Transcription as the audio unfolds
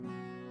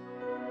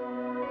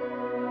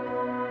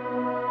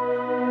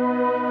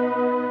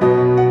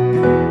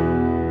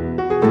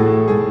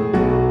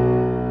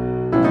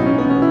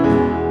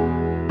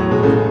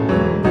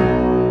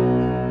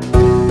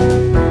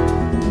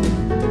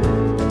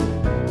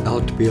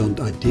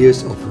Beyond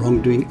ideas of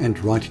wrongdoing and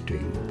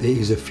right-doing, there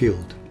is a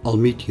field. I'll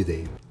meet you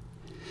there.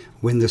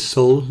 When the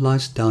soul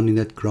lies down in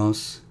that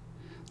grass,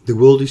 the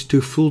world is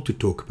too full to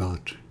talk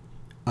about.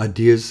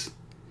 Ideas,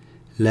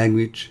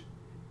 language,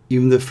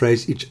 even the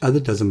phrase each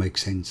other doesn't make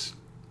sense.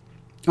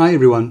 Hi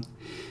everyone.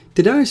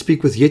 Today I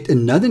speak with yet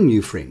another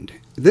new friend.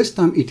 This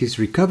time it is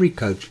recovery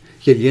coach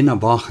Jelena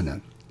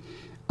Wagener.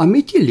 I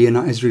met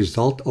Jelena as a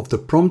result of the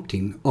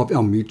prompting of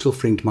our mutual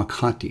friend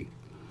Makgati.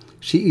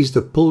 She is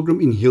the pilgrim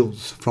in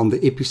hills from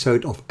the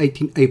episode of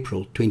 18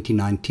 April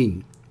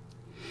 2019.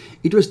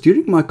 It was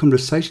during my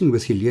conversation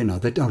with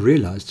Jelena that I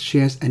realized she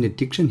has an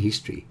addiction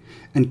history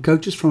and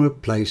coaches from a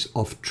place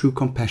of true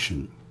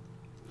compassion.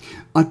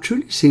 I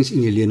truly sense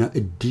in Jelena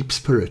a deep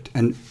spirit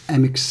and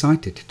am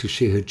excited to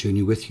share her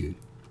journey with you.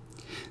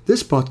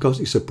 This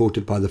podcast is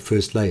supported by the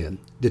First Layer,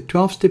 the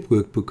 12-step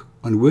workbook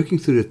on working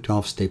through the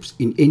 12 steps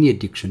in any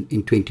addiction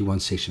in 21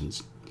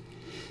 sessions.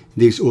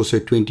 There is also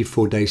a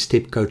 24-day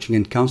step coaching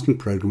and counseling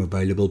program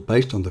available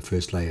based on the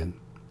First Layer.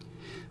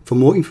 For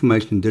more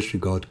information in this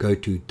regard, go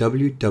to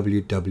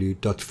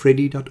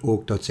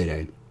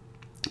www.freddy.org.za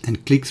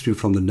and click through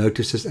from the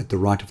notices at the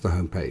right of the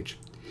homepage.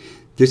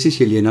 This is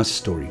Jelena's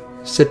story.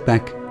 Sit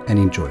back and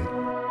enjoy.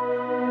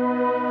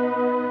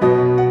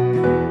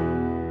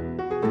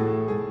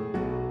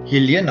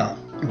 Jelena,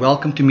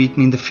 welcome to Meet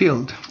Me in the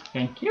Field.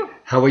 Thank you.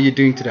 How are you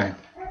doing today?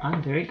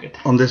 I'm very good.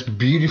 On this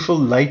beautiful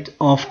late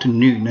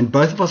afternoon, and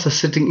both of us are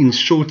sitting in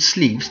short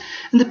sleeves,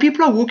 and the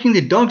people are walking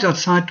their dogs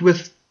outside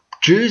with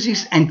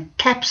jerseys and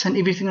caps and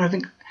everything, and I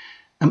think,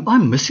 am I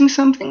missing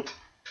something?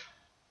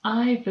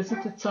 I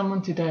visited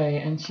someone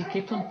today and she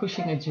kept on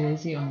pushing a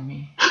jersey on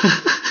me.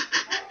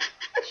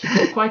 She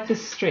was quite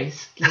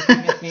distressed looking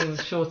at me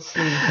with short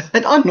sleeves.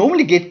 And I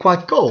normally get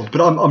quite cold,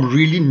 but I'm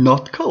really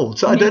not cold.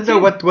 So I don't know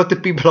what the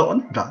people are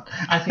on about.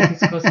 I think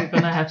it's because we're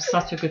going to have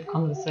such a good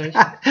conversation.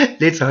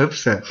 Let's hope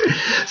so.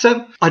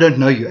 So I don't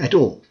know you at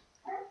all.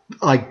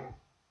 I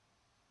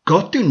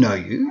got to know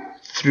you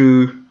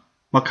through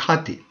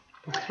Makgati.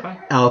 That's right.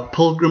 Our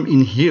pilgrim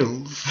in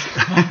heels.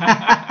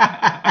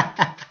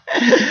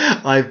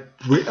 I've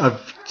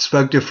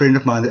spoke to a friend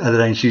of mine the other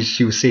day, and she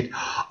said,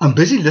 I'm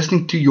busy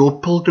listening to your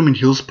Pilgrim in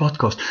Heels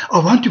podcast. I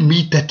want to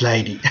meet that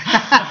lady.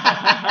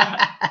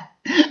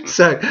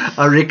 So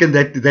I reckon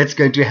that's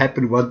going to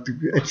happen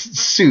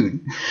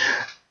soon.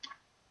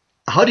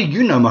 How do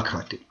you know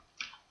Makgati?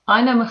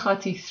 I know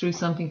Makgati through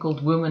something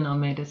called Women on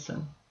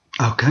Medicine.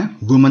 Okay,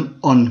 Women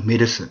on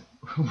Medicine.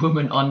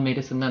 Women on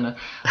Medicine, no.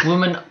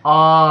 Women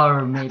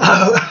are medicine.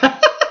 Oh.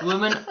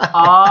 Women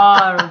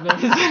are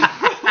medicine.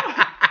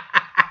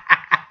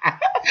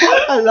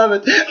 I love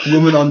it.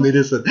 Women on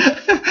medicine.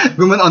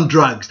 Women on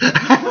drugs.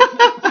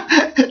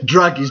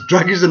 Drug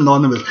is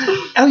anonymous.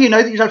 Oh, you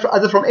know, these are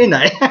other from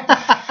NA.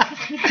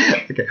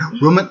 Okay.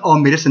 Women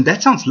on medicine.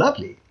 That sounds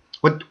lovely.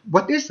 What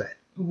is that?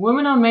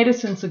 Women on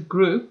Medicine is a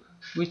group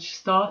which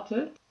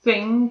started, I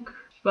think,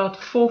 about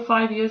 4 or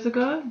 5 years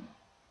ago.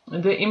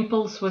 The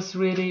impulse was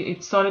really,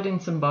 it started in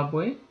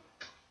Zimbabwe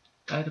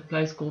at a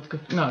place called,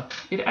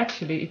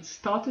 it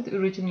started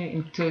originally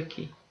in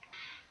Turkey.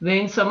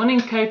 Then someone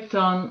in Cape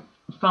Town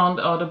found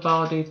out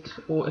about it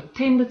or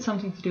attended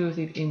something to do with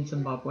it in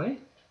Zimbabwe,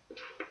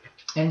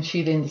 and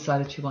she then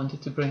decided she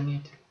wanted to bring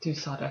it to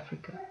South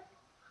Africa.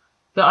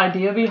 The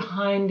idea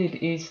behind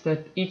it is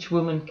that each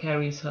woman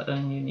carries her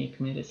own unique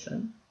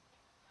medicine,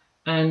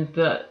 and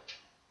that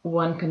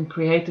one can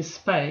create a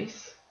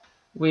space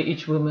where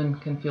each woman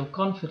can feel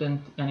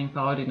confident and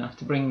empowered enough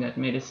to bring that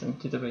medicine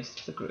to the rest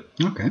of the group.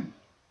 Okay.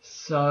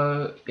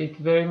 So it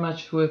very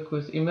much worked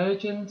with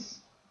emergence.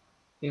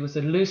 There was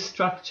a loose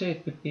structure.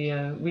 It would be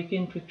a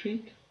weekend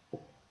retreat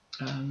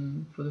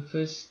for the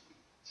first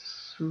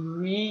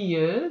 3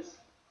 years.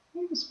 I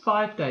think it was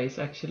 5 days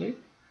actually.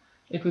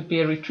 It would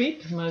be a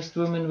retreat. Most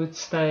women would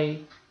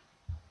stay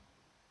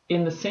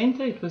in the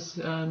center. It was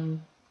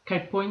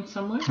Cape Point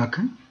somewhere.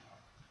 Okay.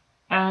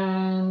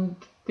 And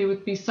there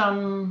would be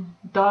some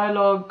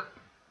dialogue,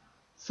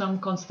 some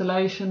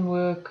constellation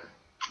work,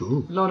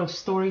 Ooh. A lot of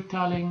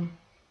storytelling.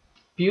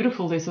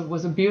 Beautiful. There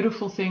was a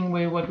beautiful thing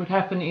where what would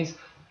happen is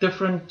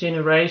different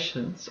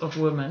generations of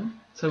women.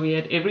 So we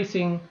had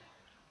everything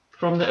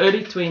from the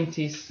early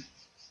 20s,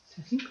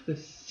 I think the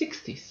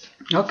 60s.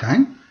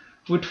 Okay.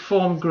 Would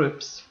form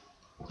groups,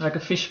 like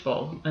a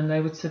fishbowl, and they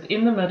would sit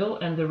in the middle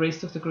and the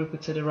rest of the group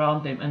would sit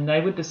around them, and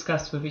they would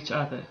discuss with each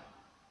other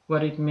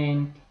what it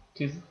meant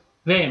to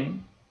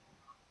them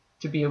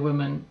to be a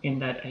woman in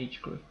that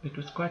age group. It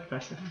was quite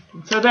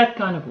fascinating. So that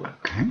kind of work.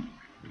 Okay.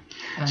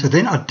 So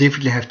then I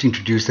definitely have to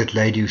introduce that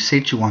lady who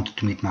said she wanted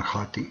to meet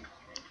Makgati,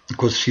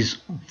 because she's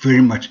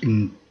very much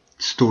in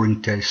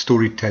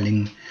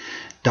storytelling,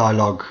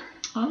 dialogue.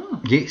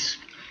 Oh. Yes.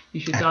 You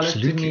should tell her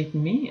to meet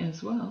me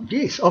as well.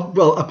 Yes.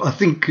 Well, I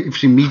think if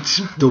she meets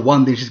the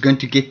one, then she's going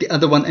to get the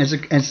other one as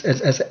an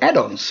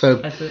add-on. So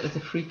as a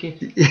free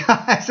gift.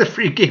 Yeah, as a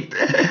free gift.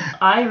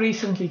 I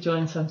recently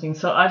joined something.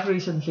 So I've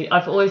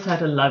always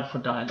had a love for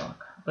dialogue,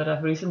 but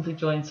I've recently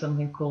joined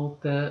something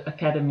called the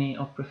Academy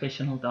of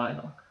Professional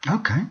Dialogue.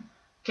 Okay.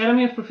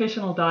 Academy of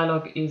Professional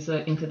Dialogue is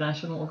an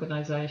international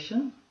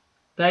organization.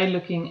 They're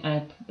looking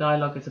at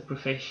dialogue as a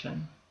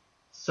profession.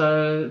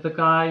 So the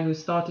guy who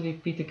started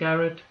it, Peter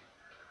Garrett,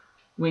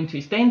 went to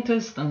his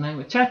dentist and they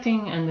were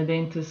chatting, and the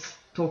dentist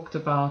talked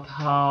about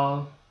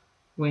how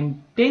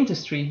when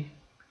dentistry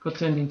got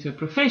turned into a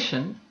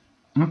profession,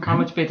 how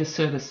much better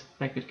service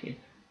they could get.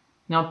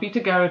 Now, Peter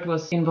Garrett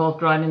was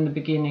involved right in the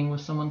beginning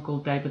with someone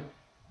called David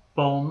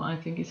Bohm, I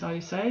think is how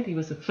you say it. He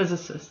was a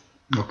physicist.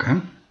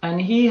 Okay. And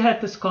he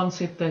had this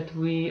concept that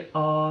we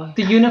are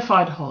the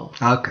unified whole.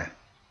 Okay.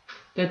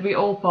 That we're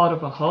all part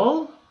of a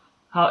whole.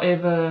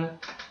 However,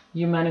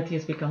 humanity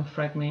has become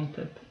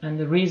fragmented. And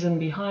the reason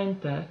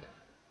behind that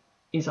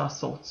is our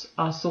thoughts.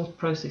 Our thought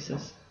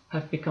processes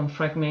have become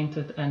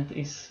fragmented and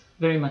is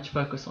very much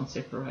focused on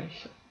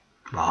separation.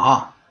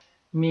 Ah.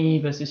 Me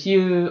versus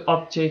you,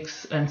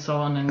 objects, and so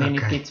on, and then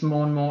it gets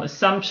more and more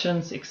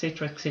assumptions,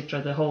 etc.,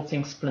 etc. The whole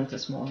thing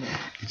splinters more and more.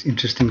 It's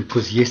interesting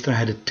because yesterday I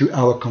had a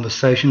 2-hour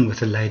conversation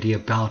with a lady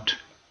about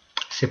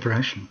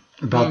separation.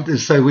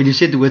 So when you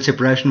said the word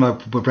separation, my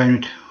brain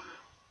went,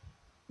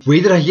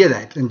 where did I hear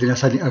that? And then I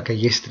said, okay,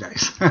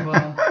 yesterday's.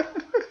 Well,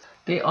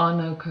 there are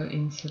no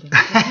coincidences.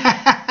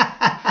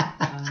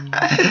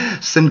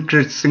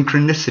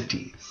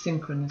 Synchronicity.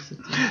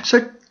 Synchronicity.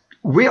 So,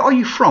 where are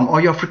you from? Are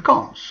you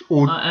Afrikaans?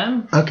 Or I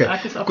am. Okay.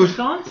 Ek is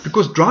Afrikaans.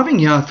 Because driving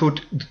here, I thought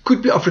it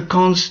could be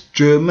Afrikaans,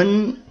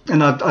 German,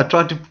 and I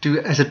tried to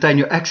ascertain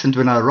your accent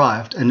when I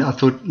arrived, and I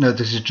thought, no,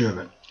 this is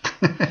German.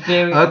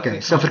 Very okay,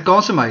 Afrikaans. so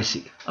Afrikaanse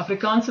meisie.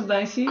 Afrikaanse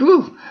meisie.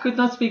 Cool. Could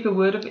not speak a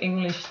word of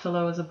English till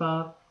I was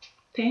about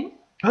 10.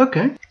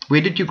 Okay.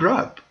 Where did you grow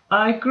up?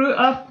 I grew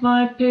up,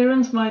 my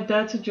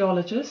dad's a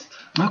geologist.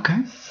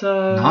 Okay.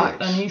 So, nice.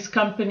 And his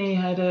company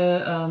had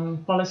a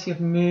policy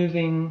of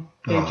moving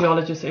their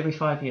geologists every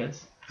 5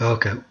 years.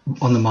 Okay.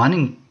 On the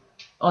mining?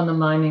 On the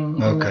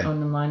mining, okay.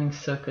 on the mining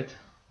circuit.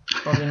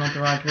 Probably not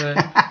the right word.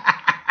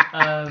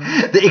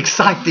 The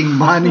exciting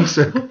mining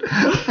circuit.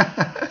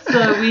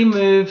 So we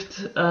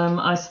moved.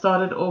 I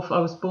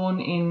was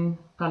born in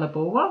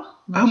Phalaborwa.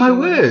 Oh my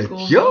word.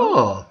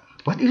 Yeah.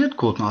 What is it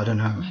called now? I don't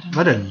know.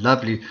 What a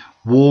lovely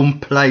warm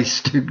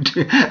place to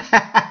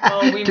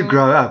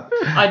grow up.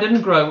 I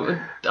didn't grow.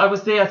 I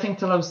was there, I think,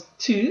 till I was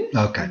 2.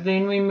 Okay.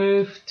 Then we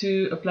moved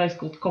to a place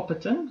called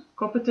Copperton.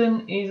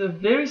 Copperton is a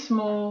very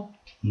small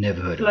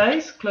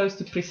place close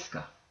to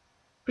Prieska.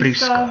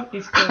 Prieska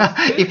is close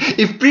to.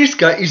 If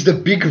Prieska is the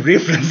big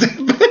reference,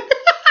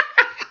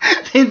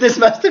 then this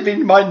must have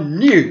been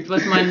minute. It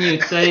was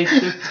minute.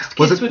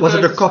 Was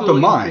it a copper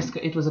mine?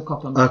 It was a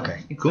copper mine. Okay,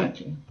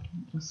 exactly.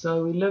 Cool.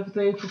 So we lived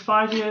there for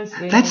 5 years.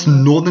 That's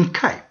Northern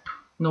Cape.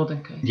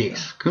 Northern Cape. Yes,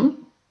 yeah. Cool.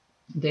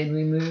 Then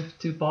we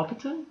moved to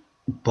Barberton.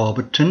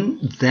 Barberton,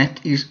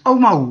 that is, oh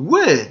my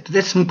word,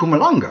 that's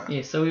Mpumalanga.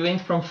 Yes, so we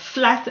went from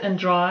flat and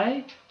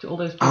dry to all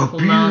those beautiful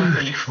mountains.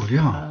 Oh, beautiful,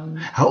 yeah.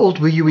 How old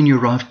were you when you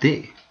arrived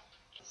there?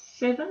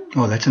 7.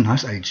 Oh, that's a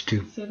nice age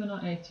too. 7 or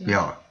 8, yeah.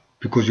 Yeah,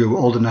 because you were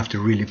old enough to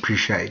really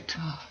appreciate.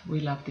 Oh, we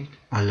loved it.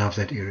 I love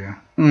that area.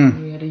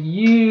 We had a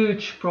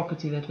huge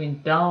property that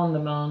went down the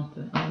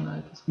mountain. Oh no,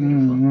 it was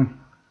beautiful.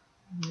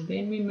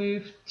 Then we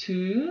moved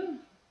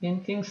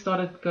then things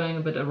started going a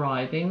bit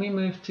awry. Then we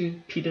moved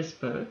to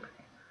Pietersburg.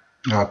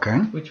 Okay.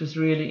 Which was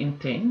really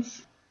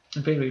intense,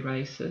 very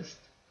racist.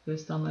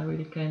 First time I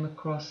really came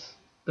across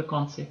the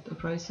concept of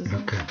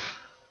racism. Okay.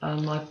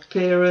 My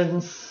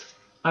parents,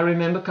 I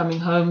remember coming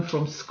home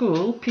from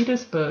school,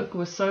 Pietersburg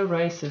was so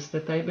racist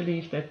that they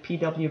believed that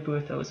P.W.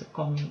 Botha was a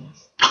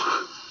communist.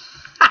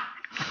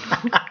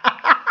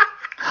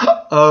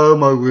 Oh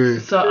my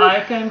word. So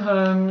I came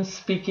home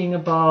speaking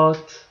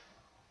about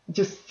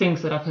just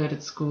things that I've heard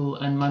at school,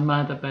 and my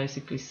mother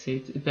basically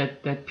said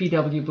that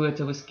P.W.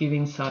 Botha was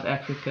giving South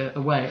Africa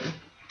away.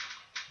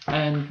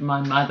 And my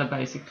mother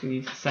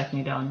basically sat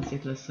me down and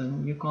said,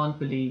 listen, you can't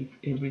believe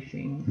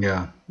everything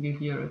you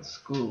hear at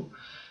school.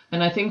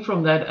 And I think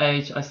from that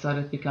age I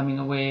started becoming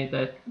aware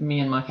that me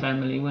and my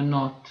family were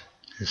not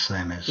the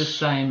same as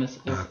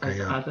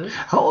others.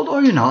 How old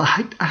are you now?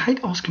 I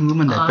hate asking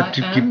women that,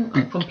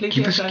 but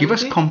give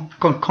us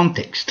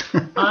context.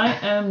 I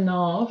am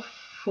now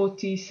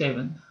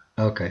 47.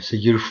 Okay, so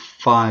you're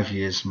 5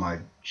 years my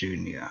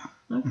junior.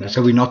 Okay.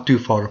 So we're not too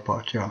far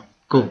apart, yeah.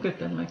 Cool. Oh, good,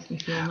 that makes me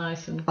feel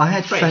nice and I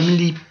had fresh.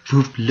 family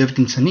who've lived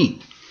in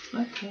Sani.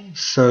 Okay.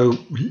 So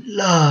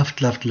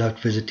loved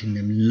visiting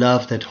them,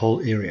 loved that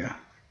whole area.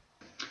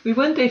 We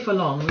weren't there for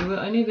long. We were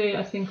only there,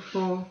 I think,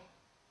 for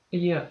a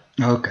year.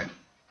 Okay.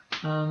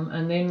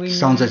 And then we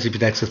sounds as if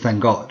that's a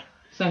thank God.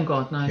 Thank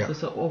God, no, it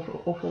was an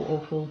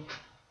awful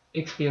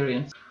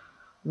experience.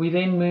 We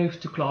then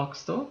moved to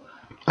Klerksdorp.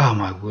 Oh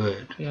my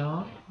word.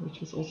 Yeah,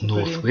 which was also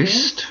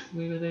Northwest.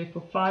 We were there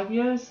for 5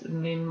 years,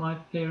 and then my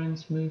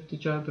parents moved to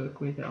Joburg,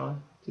 where they are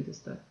to this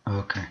day.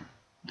 Okay.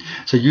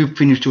 So you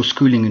finished your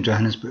schooling in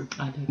Johannesburg?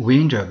 I did. Where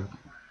in Joburg?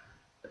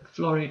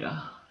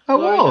 Florida. Oh,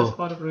 Florida wow. is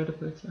part of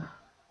Rhodoputsa.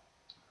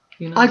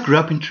 I grew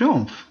up in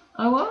Triumph.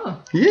 Oh, wow.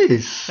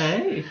 Yes.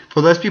 Hey.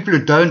 For those people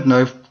who don't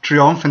know,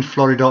 Triumph and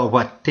Florida are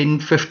what, 10,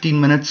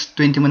 15 minutes,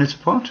 20 minutes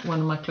apart?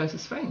 One of my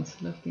closest friends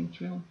lived in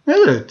Triumph.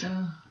 Is it?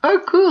 Yeah.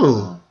 Oh,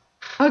 cool.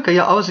 Okay,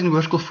 yeah, I was in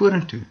Hoërskool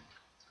Vorentoe.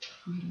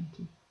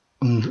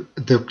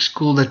 The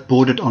school that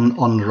bordered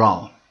on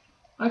Rao.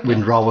 Okay.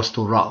 When Rao was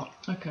still Rao.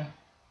 Okay.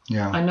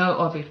 Yeah. I know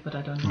of it, but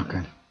I don't know Okay.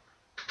 it.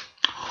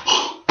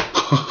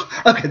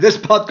 Okay, this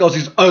podcast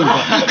is over.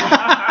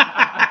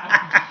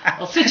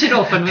 I'll switch it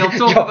off and we'll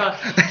talk about...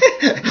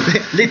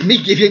 Let me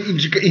give you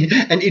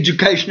an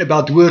education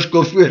about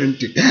Hoërskool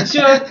Vorentoe. I'm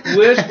sure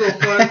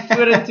Hoërskool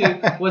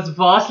Vorentoe was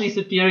vastly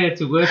superior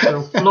to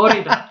Hoërskool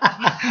Florida.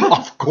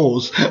 Of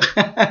course.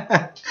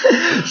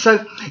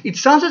 So, it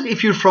sounds as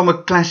if you're from a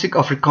classic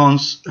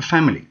Afrikaans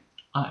family.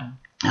 I am.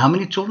 How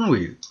many children were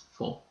you?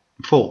 4.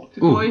 4.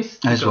 Two boys,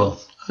 two as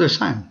girls. well. Oh, the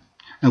same.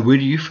 And where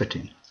do you fit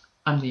in?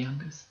 I'm the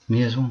youngest.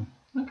 Me as well.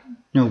 Okay.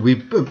 No,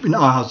 in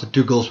our house, the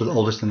 2 girls were the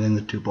oldest and then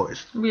the 2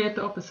 boys. We had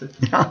the opposite.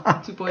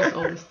 2 boys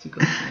oldest, 2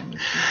 girls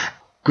youngest.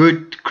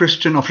 Good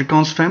Christian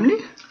Afrikaans family?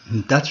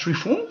 That's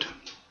reformed?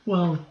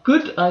 Well,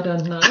 good, I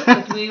don't know,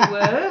 but we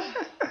were...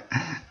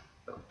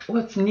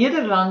 What's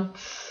Nederland?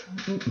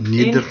 NG?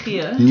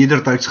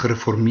 Nederduits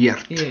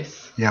gereformeerd.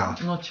 Yes. Yeah.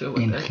 I'm not sure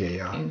what NG, that,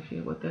 yeah.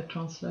 NG, what that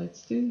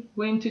translates to.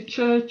 Went to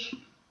church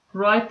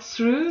right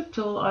through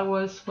till I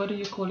was, what do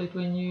you call it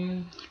when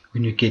you...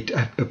 When you get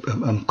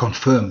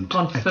confirmed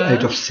at the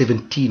age of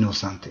 17 or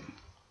something.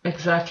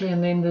 Exactly,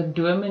 and then the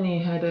dominee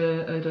had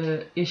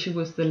a issue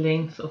with the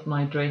length of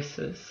my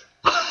dresses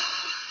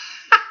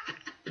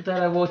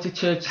that I wore to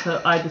church,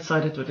 so I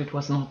decided that it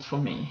was not for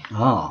me.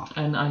 Ah.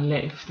 And I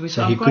left. Which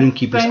So I'm he quite couldn't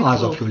keep thankful.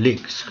 his eyes off your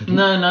legs, could he?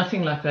 No,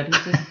 nothing like that. He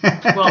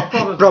just, well,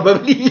 probably.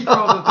 Probably, yeah.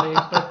 Probably,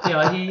 but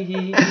yeah,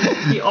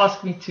 he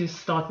asked me to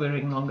start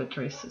wearing longer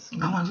dresses.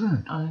 Oh, was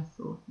it? I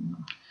thought, no.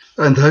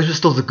 And those were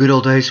still the good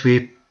old days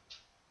where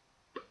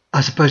I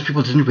suppose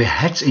people didn't wear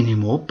hats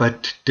anymore,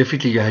 but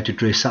definitely you had to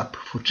dress up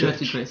for church. You had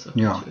to dress up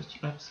Yeah. for church,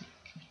 absolutely.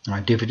 I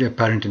definitely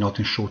apparently not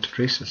in short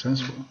dresses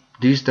as well.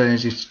 These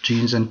days it's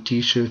jeans and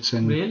t-shirts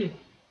and... Really?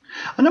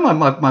 I know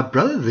my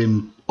brother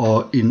them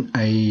are in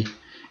a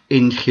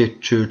NG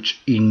church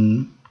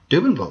in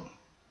Durbanville.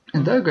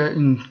 And they go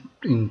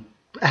in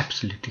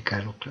absolutely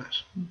casual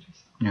clothes.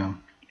 Yeah.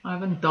 I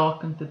haven't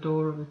darkened the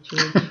door of a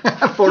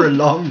church For a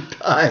long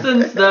time.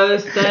 since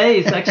those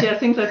days. Actually, I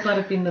think that might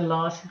have been the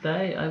last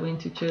day I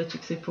went to church,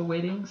 except for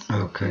weddings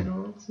or Okay.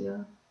 funerals.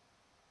 Yeah,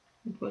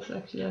 it was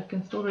actually. I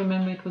can still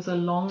remember. It was a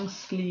long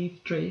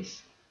sleeve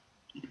dress,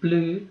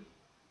 blue,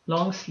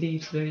 long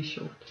sleeves, very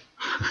short.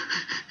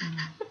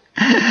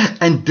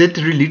 And did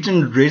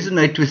religion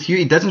resonate with you?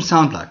 It doesn't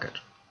sound like it.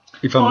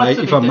 If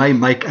I may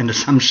make an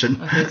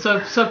assumption. Okay,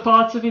 so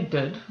parts of it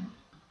did.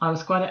 I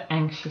was quite an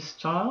anxious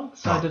child,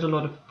 so I did a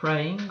lot of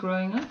praying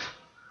growing up.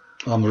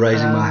 I'm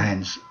raising my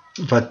hands.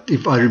 But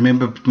if I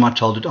remember my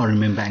childhood, I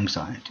remember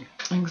anxiety.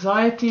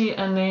 Anxiety,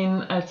 and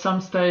then at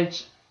some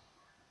stage,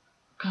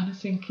 kind of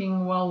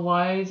thinking, well,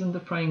 why isn't the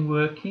praying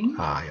working?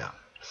 Ah, yeah.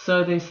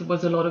 So there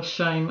was a lot of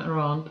shame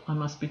around, I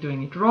must be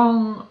doing it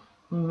wrong,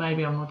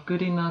 maybe I'm not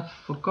good enough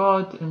for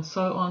God, and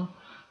so on.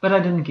 But I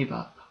didn't give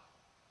up.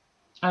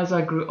 As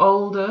I grew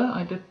older,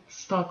 I did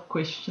start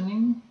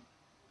questioning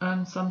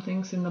some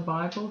things in the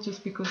Bible,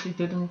 just because it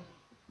didn't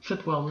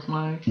fit well with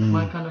my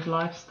kind of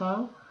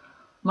lifestyle.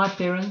 My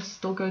parents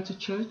still go to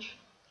church.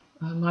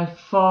 My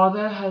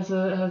father has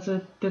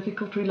a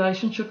difficult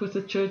relationship with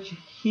the church.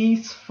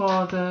 His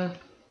father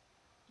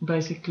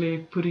basically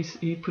put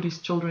his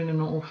children in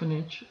an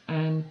orphanage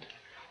and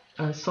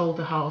sold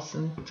the house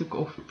and took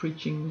off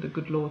preaching the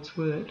good Lord's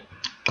word.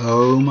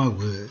 Oh my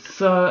word.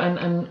 So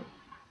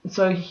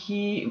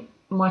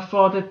my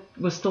father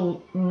was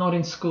still not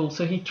in school,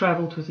 so he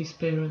travelled with his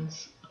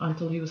parents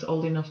until he was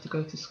old enough to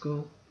go to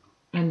school,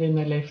 and then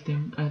they left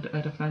him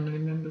at a family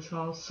member's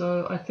house.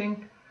 So I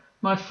think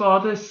my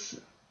father's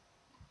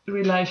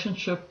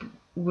relationship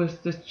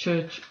with the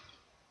church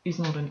is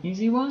not an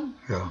easy one.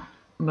 Yeah.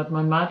 But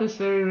my mother's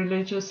very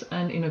religious,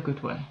 and in a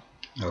good way.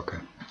 Okay.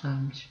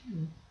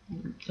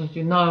 As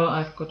you know,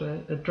 I've got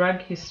a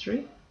drug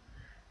history,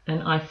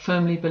 and I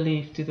firmly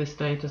believe to this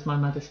day it was my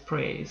mother's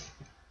prayers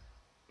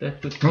that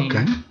put me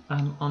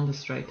on the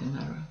straight and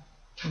narrow,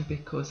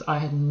 because I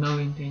had no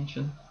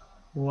intention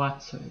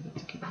whatsoever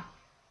to give up.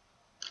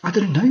 I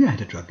didn't know you had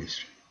a drug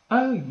history.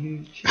 Oh,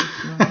 you cheat.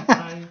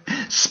 No,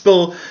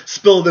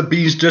 Spill the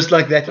beans just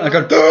like that. I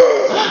go.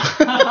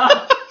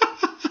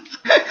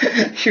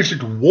 You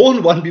should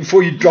warn one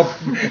before you drop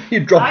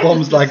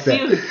bombs like that.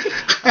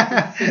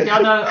 Yeah,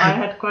 no, I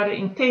had quite an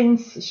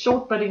intense,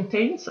 short but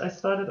intense. I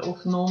started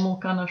off normal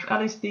kind of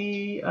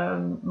LSD,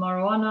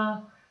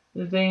 marijuana.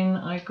 Then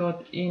I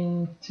got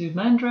into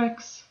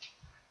Mandrax,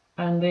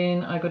 and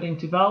then I got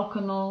into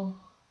Valconol,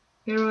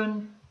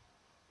 heroin.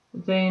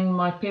 Then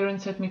my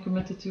parents had me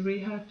committed to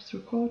rehab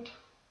through court.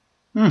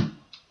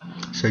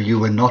 So you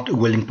were not a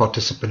willing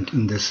participant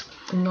in this?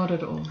 Not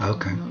at all.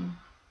 Okay. No.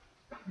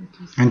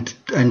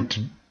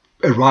 And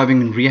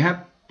arriving in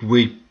rehab,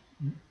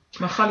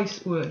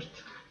 Magalies Oord.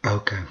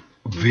 Okay.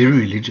 Very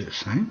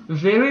religious, eh?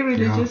 Very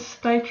religious,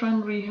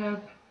 state-run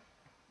rehab.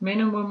 Men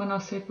and women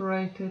are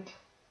separated.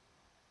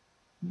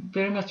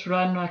 Very much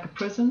run like a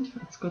prison.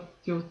 It's got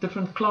your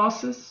different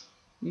classes.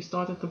 You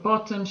start at the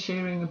bottom,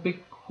 sharing a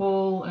big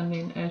hall, and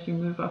then as you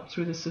move up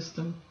through the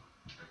system,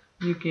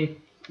 you get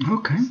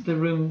the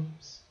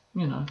rooms,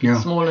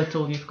 smaller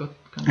till you've got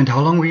And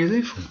how long were you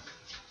there for?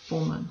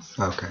 4 months.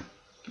 Okay.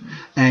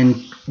 And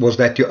was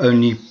that your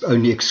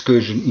only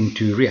excursion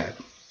into rehab?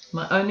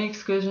 My only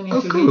excursion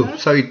into cool. rehab.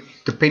 So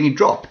the penny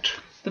dropped.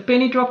 The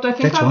penny dropped. I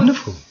think That's I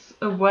wonderful. was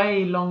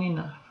away long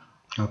enough.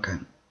 Okay.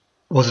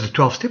 Was it a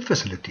 12-step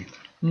facility?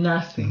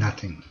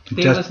 Nothing.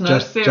 There was no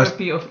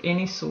therapy of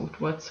any sort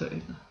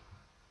whatsoever.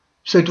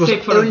 So it was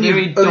except for a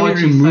very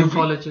dodgy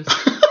psychologist.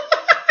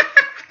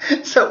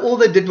 So all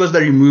they did was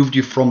they removed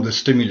you from the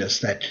stimulus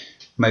that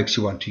makes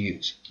you want to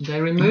use. They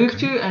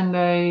removed you, and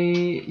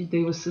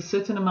there was a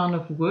certain amount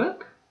of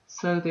work.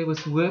 So there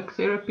was work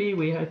therapy.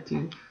 We had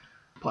to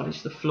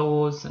polish the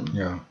floors and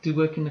do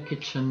work in the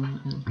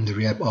kitchen. And the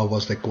rehab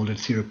hours, they called it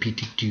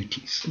therapeutic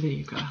duties. There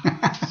you go.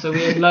 So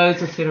we had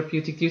loads of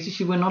therapeutic duties.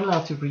 You were not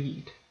allowed to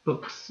read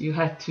books. You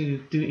had to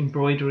do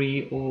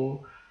embroidery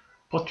or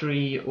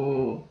pottery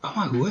or... Oh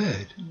my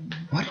word.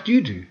 What did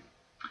you do?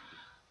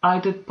 I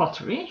did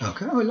pottery.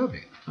 Okay, oh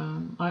lovely.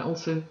 I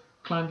also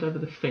climbed over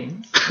the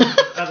fence and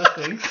other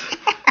things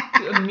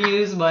to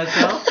amuse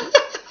myself.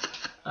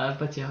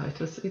 But yeah, it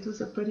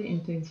was a pretty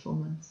intense 4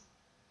 months.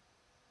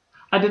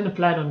 I didn't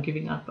plan on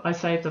giving up. I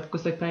saved up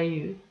because they pay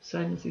you,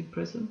 same as in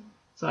prison.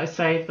 So I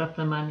saved up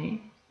the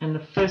money, and the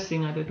first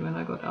thing I did when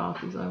I got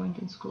out is I went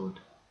and scored.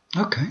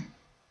 Okay.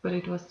 But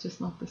it was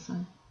just not the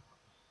same.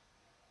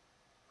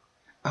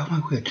 Oh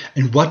my word.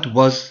 And what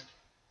was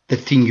the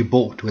thing you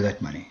bought with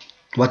that money?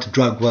 What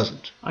drug was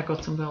it? I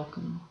got some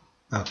Velcanol.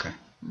 Okay.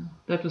 Yeah.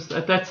 That was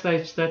at that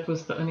stage. That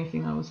was the only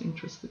thing I was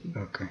interested in.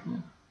 Okay.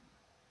 Yeah.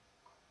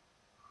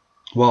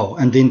 Wow.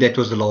 And then that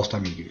was the last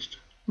time you used?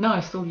 No,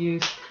 I still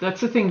used. That's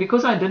the thing,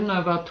 because I didn't know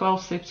about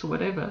 12 steps or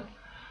whatever.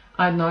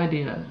 I had no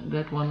idea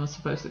that one was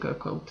supposed to go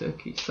cold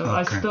turkey. So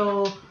I think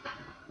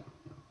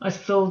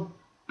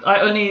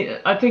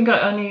I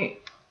only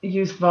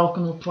used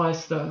Velcanol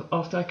twice though.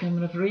 After I came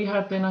out of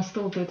rehab, then I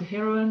still did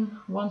heroin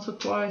once or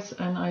twice,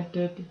 and I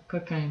did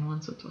cocaine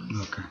once or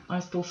twice. Okay. I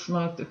still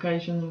smoked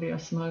occasionally. I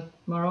smoked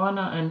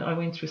marijuana, and I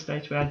went through a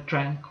stage where I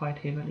drank quite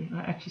heavily.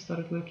 I actually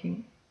started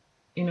working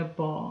in a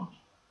bar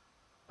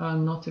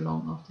not too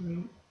long after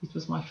it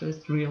was my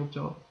first real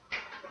job.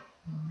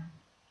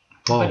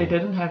 But it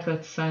didn't have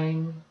that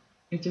same.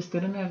 It just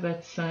didn't have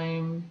that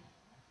same.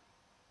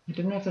 It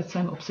didn't have that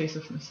same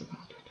obsessiveness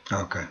about it.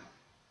 Okay.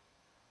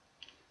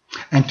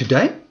 And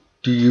today,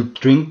 do you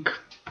drink?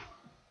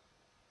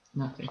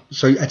 Nothing.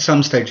 So at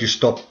some stage you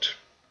stopped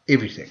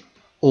everything,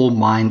 all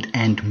mind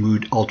and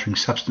mood altering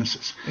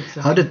substances.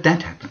 Exactly. How did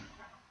that happen?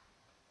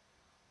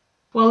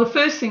 Well, the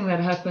first thing that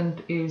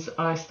happened is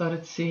I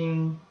started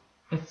seeing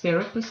a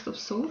therapist of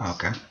sorts.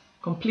 Okay.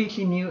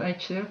 Completely new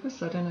age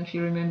therapist. I don't know if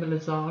you remember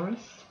Lazarus.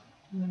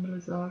 Remember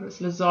Lazarus?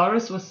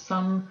 Lazarus was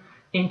some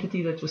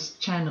entity that was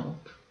channeled.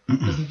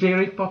 It was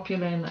very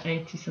popular in the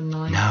 80s and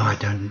 90s. No, I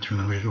don't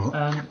remember it at all.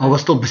 I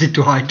was still busy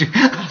too high to...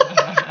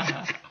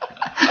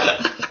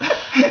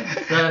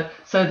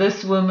 So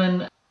this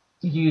woman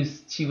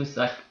she was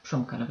like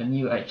some kind of a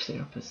new age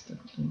therapist.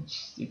 And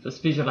it was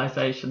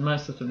visualization.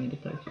 Most of the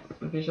meditations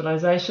were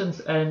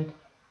visualizations. And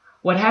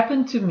what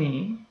happened to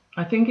me,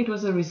 I think it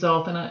was a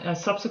result, and I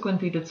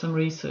subsequently did some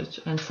research,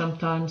 and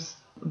sometimes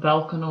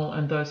Velcanol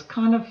and those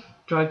kind of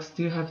drugs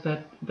do have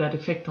that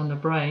effect on the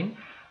brain.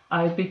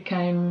 I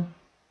became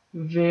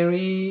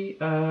very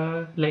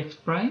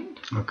left-brained.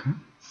 Okay.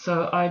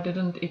 So I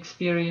didn't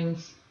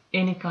experience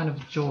any kind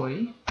of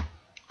joy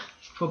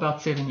for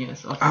about 7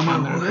 years after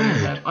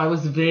rehab. I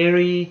was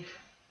very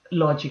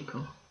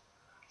logical.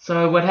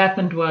 So what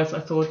happened was,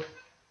 I thought,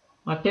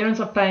 my parents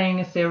are paying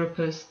a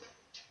therapist.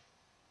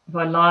 If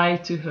I lie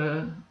to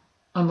her,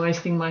 I'm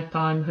wasting my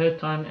time, her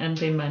time, and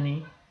their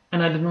money.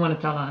 And I didn't want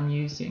to tell her I'm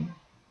using.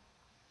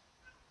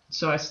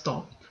 So I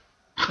stopped.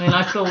 And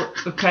I still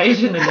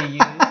occasionally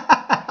use.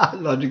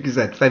 Logic is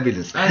that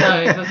fabulous. I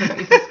know, it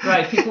was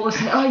great. People always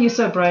say, oh, you're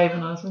so brave.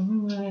 And I was like,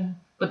 yeah.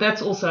 But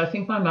that's also, I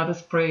think my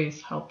mother's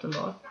prayers helped a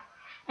lot.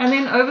 And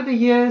then over the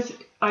years,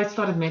 I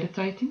started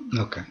meditating.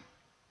 Okay.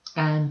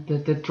 And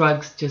the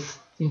drugs just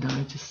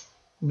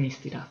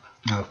messed it up.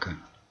 Okay.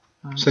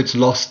 So it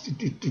lost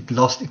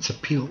its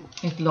appeal.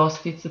 It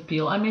lost its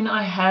appeal. I mean,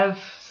 I have.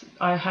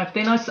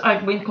 Then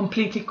I went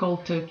completely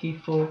cold turkey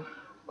for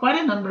quite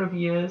a number of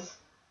years,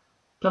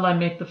 till I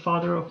met the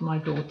father of my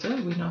daughter.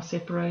 We're now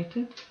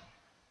separated.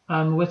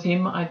 With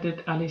him, I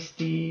did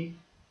LSD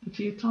a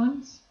few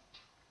times,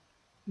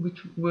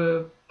 which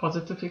were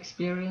positive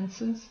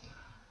experiences.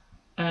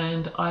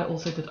 And I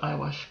also did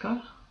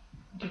ayahuasca.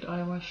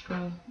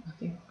 I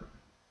think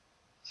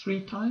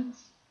 3 times.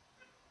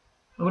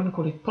 I wouldn't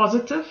call it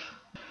positive.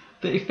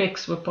 The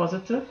effects were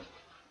positive.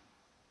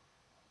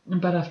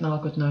 But I've now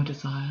got no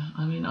desire.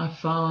 I mean,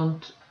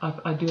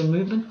 I do a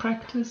movement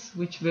practice,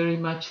 which very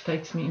much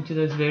takes me into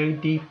those very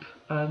deep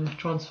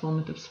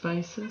transformative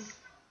spaces.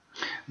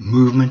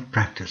 Movement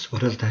practice.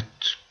 What does that?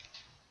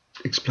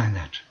 Explain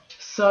that.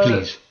 So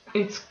please.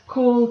 It's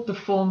called the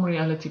form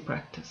reality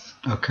practice.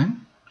 Okay.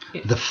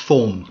 The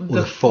form or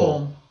the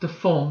form? The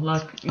form,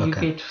 like you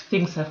Okay. get,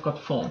 things have got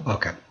form.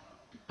 Okay.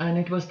 And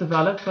it was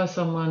developed by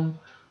someone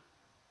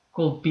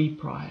called B.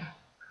 Pryor.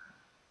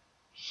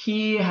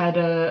 He had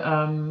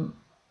a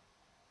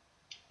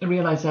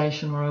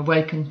realization or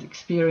awakened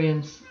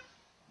experience,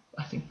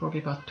 I think probably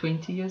about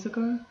 20 years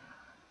ago,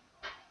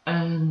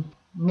 and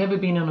never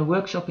been on a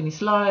workshop in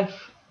his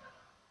life.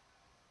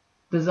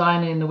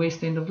 Designer in the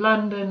West End of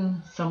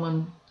London,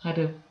 someone had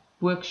a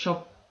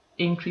workshop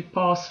entry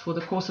pass for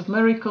the Course of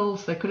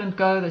Miracles. They couldn't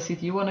go. They said,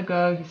 "Do you want to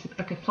go?" He said,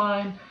 "Okay,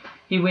 fine."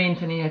 He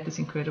went and he had this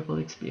incredible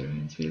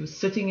experience. He was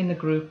sitting in the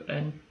group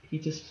and he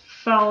just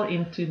fell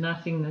into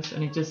nothingness,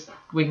 and it just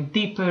went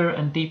deeper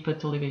and deeper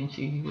till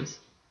eventually he was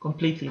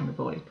completely in the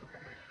void.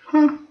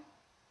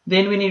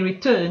 Then when he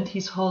returned,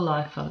 his whole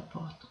life fell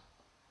apart.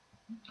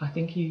 I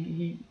think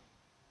he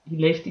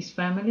left his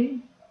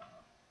family.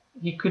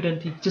 He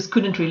just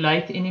couldn't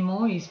relate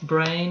anymore. His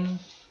brain,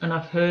 and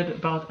I've heard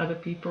about other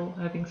people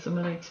having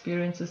similar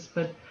experiences,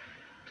 but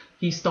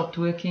he stopped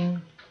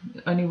working.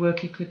 The only work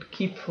he could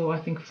keep for, I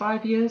think,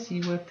 5 years.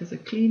 He worked as a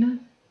cleaner.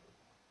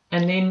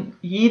 And then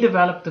he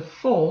developed the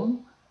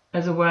form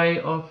as a way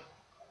of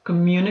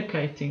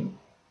communicating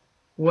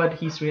what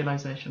his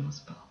realization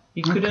was about.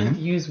 He couldn't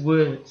use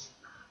words.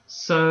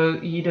 So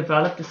he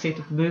developed a set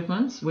of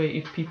movements where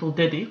if people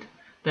did it,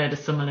 they had a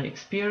similar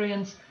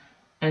experience.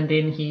 And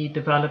then he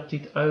developed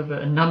it over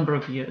a number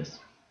of years.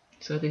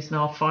 So there's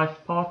now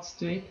 5 parts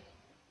to it.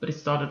 But it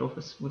started off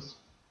as was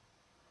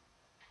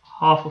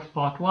half of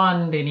part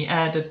 1, then he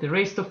added the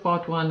rest of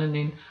part 1, and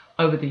then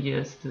over the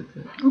years.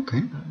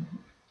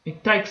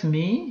 It takes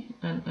me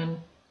and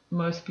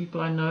most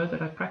people I know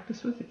that I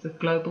practice with. It's a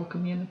global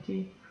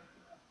community.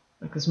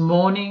 Like this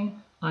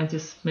morning, I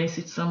just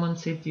messaged someone,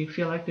 said, "Do you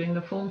feel like doing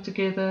the form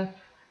together?"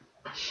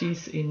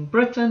 She's in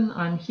Britain,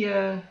 I'm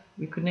here.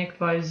 We connect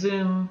via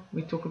Zoom,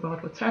 we talk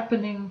about what's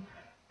happening,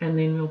 and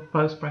then we'll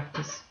both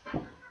practice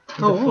the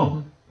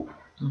form.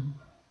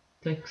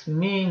 Takes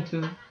me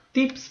into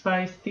deep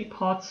space, deep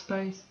heart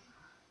space,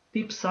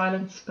 deep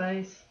silent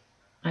space,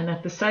 and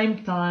at the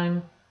same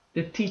time,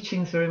 the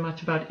teaching is very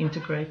much about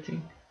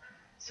integrating.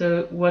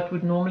 So what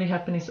would normally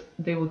happen is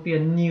there would be a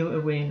new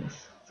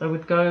awareness. So I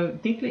would go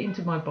deeply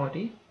into my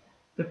body.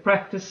 The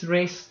practice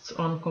rests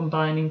on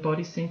combining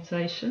body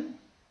sensation,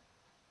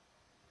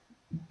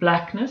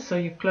 blackness, so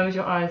you close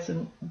your eyes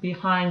and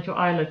behind your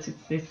eyelids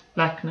it's this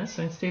blackness.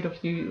 So instead of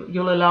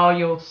you'll allow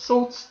your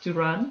thoughts to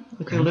run,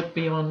 but you'll look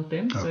beyond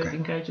them, so it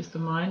engages the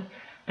mind,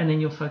 and then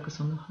you'll focus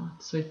on the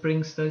heart. So it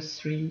brings those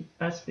 3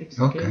 aspects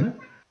together.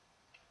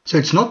 So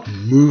it's not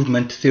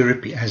movement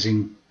therapy as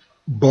in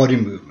body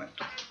movement.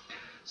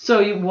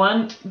 So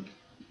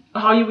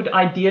how you would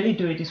ideally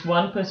do it is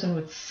one person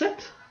would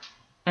sit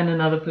and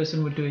another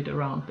person would do it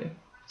around them.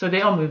 So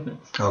there are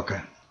movements.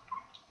 Okay.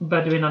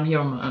 But when I'm here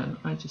on my own,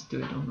 I just do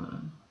it on my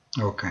own.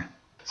 Okay.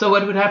 So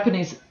what would happen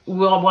is,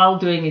 while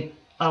doing it,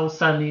 I will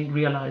suddenly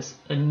realize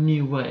a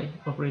new way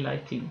of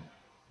relating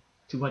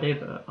to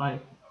whatever I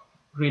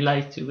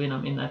relate to when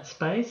I'm in that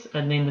space.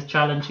 And then the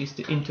challenge is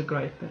to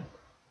integrate that.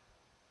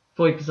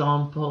 For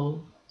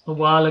example, a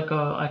while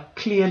ago, I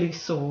clearly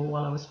saw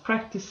while I was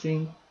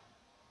practicing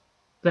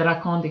that I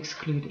can't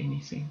exclude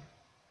anything.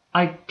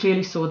 I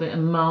clearly saw the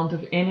amount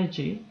of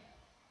energy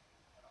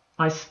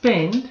I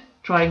spend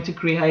trying to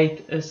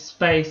create a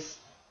space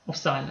of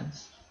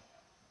silence.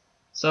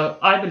 So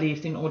I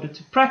believed in order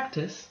to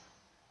practice,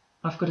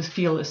 I've got to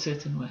feel a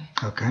certain way.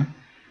 Okay.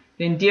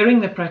 Then during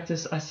the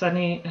practice, I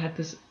suddenly had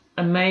this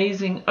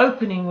amazing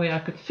opening where I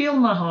could feel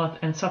my heart,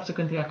 and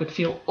subsequently I could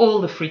feel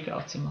all the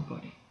freakouts in my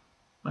body.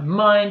 My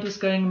mind was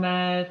going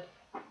mad,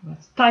 I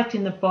was tight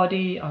in the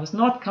body, I was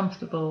not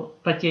comfortable,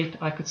 but yet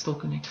I could still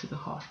connect to the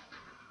heart.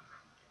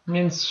 And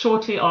then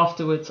shortly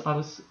afterwards,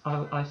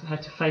 I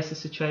had to face a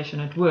situation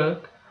at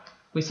work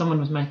where someone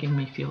was making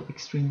me feel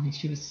extremely.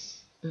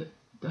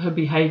 Her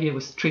behavior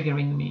was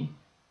triggering me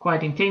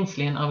quite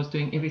intensely, and I was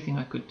doing everything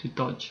I could to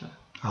dodge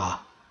her.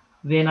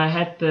 Then I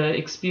had the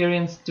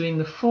experience doing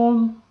the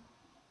form,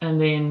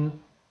 and then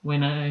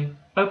when I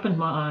opened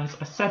my eyes,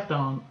 I sat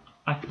down,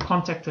 I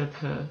contacted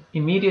her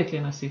immediately,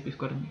 and I said, "We've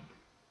got to meet."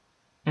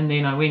 And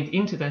then I went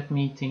into that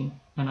meeting,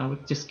 and I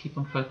would just keep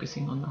on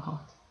focusing on the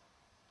heart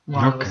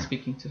while I was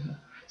speaking to her.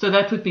 So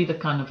that would be the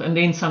kind of, and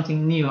then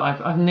something new.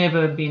 I've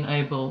never been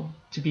able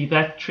to be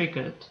that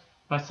triggered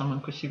by someone,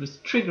 because she was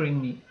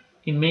triggering me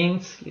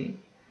immensely,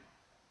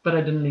 but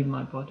I didn't leave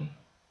my body,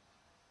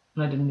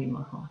 and I didn't leave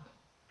my heart.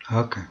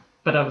 Okay.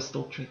 But I was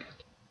still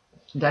triggered.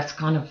 That's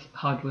kind of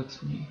how it works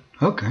for me.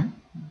 Okay.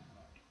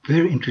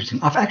 Very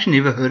interesting. I've actually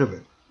never heard of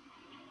it.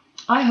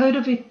 I heard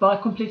of it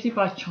completely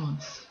by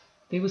chance.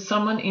 There was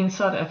someone in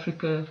South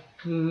Africa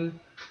who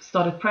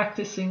started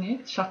practicing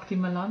it, Shakti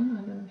Malan.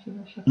 I don't know if you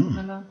know Shakti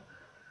Malan.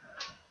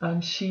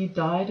 She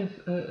died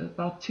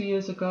about 2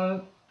 years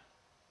ago,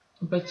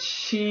 but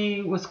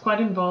she was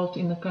quite involved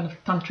in the kind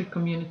of tantric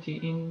community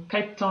in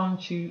Cape Town.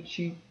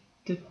 She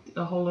did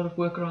a whole lot of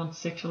work around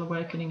sexual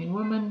awakening in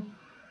women.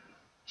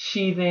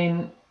 She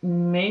then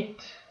met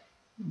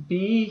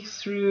B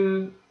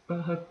through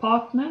her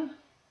partner,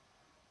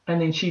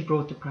 and then she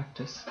brought the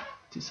practice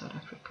to South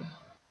Africa.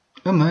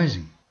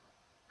 Amazing.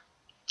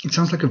 It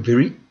sounds like a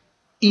very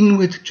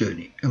inward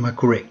journey. Am I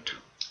correct?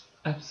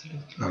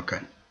 Absolutely. Okay.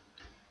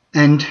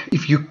 And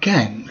if you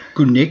can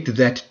connect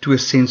that to a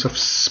sense of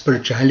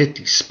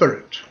spirituality,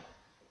 spirit,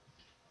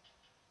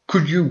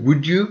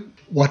 would you,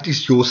 what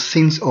is your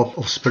sense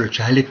of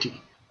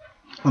spirituality?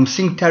 I'm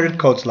seeing tarot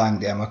cards lying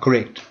there, am I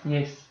correct?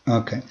 Yes.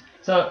 Okay.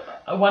 So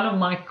one of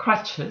my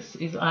crutches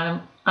is I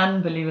am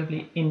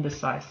unbelievably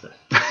indecisive.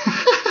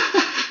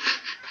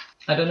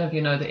 I don't know if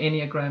you know the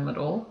Enneagram at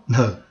all.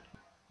 No.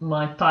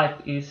 My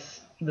type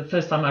is, the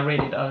first time I read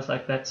it, I was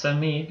like, that's so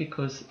me,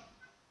 because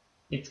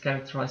it's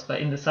characterized by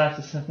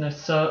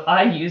indecisiveness. So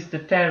I use the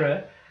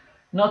tarot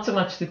not so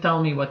much to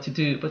tell me what to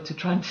do, but to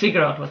try and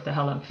figure out what the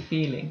hell I'm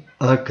feeling.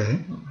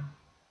 Okay.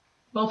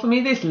 Well, for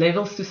me, there's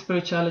levels to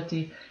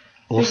spirituality.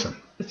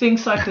 Awesome.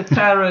 Things like the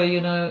tarot,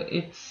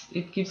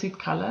 it gives it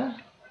color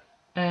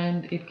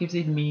and it gives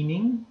it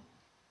meaning.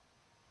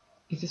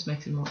 It just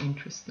makes it more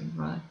interesting,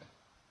 right?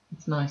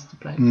 It's nice to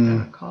play with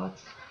tarot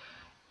cards.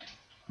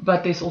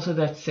 But there's also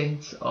that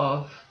sense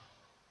of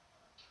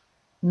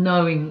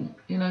knowing,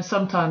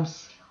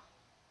 sometimes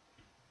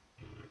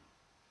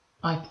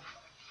I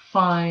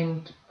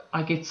find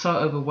I get so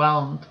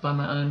overwhelmed by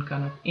my own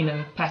kind of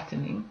inner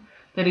patterning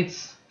that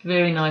it's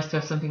very nice to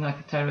have something like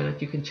a tarot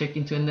that you can check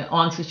into, and the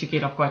answers you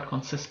get are quite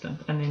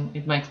consistent, and then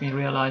it makes me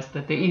realize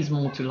that there is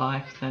more to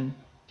life than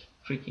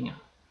freaking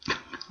out.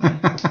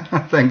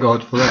 Right? Thank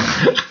God for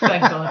that.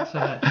 Thank God for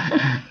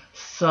that.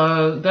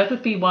 So that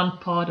would be one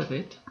part of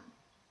it.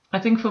 I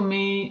think for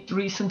me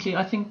recently,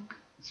 I think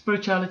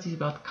spirituality is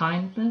about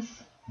kindness.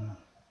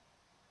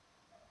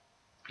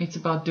 It's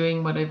about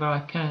doing whatever I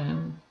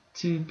can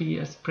to be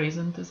as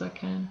present as I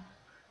can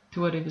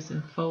to whatever's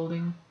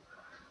unfolding.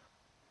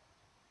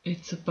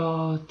 It's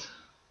about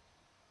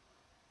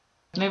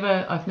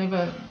I've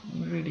never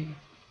really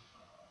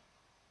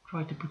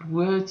tried to put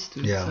words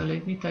to it, so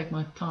let me take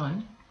my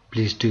time.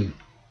 Please do.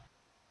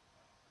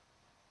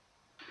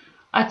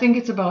 I think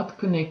it's about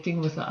connecting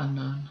with the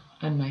unknown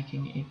and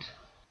making it,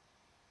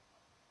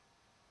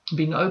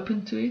 being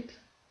open to it,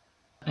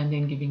 and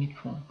then giving it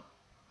form.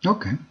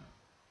 Okay.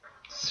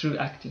 Through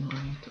acting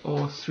on it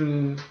or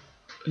through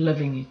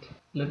living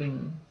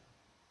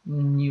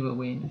new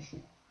awareness.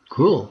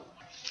 Cool.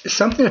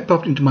 Something that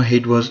popped into my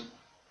head was,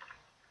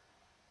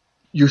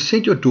 you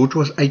said your daughter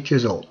was 8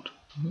 years old.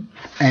 Mm-hmm.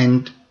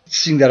 And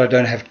seeing that I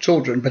don't have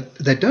children, but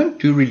they don't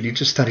do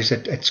religious studies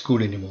at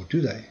school anymore,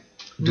 do they?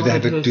 Do they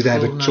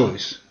have a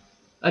choice?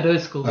 At her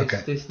school,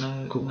 okay. There's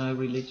no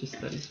religious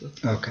studies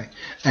with. Okay.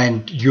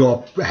 And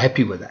you're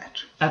happy with that?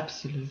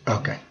 Absolutely.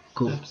 Okay,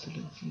 cool.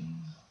 Absolutely.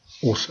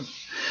 Awesome.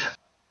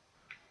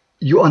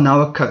 You are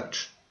now a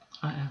coach.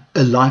 I am.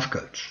 A life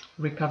coach.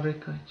 Recovery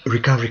coach.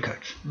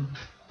 Mm-hmm.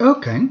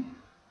 Okay.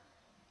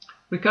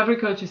 Recovery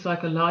coach is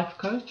like a life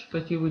coach,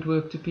 but you would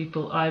work to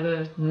people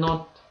either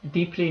not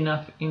deeply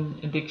enough in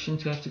addiction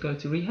to have to go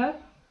to rehab,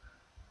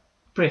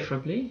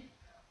 preferably,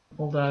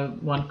 although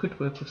one could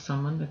work with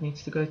someone that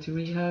needs to go to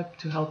rehab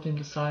to help them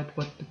decide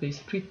what the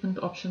best treatment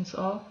options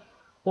are,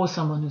 or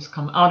someone who's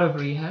come out of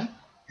rehab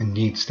and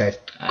needs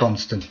that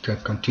constant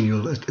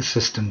continual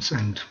assistance.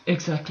 And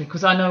exactly,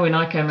 because I know when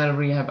I came out of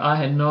rehab I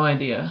had no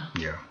idea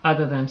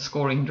other than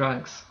scoring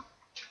drugs.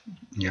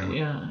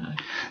 Yeah.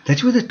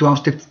 That's where the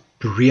 12-step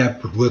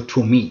rehab worked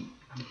for me,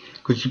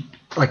 because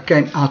I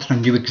came out and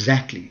I knew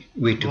exactly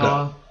where to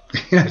go.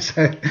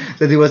 So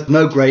there was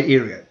no grey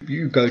area.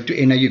 You go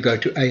to NA, you go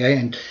to AA,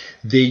 and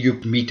there you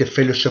meet a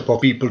fellowship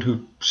of people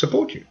who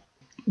support you.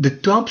 The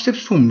 12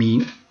 steps for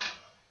me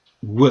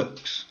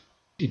works.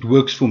 It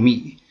works for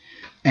me.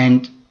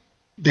 And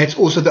that's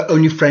also the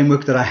only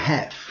framework that I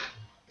have.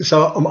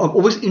 So I'm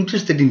always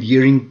interested in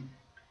hearing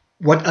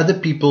what other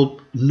people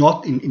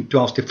not in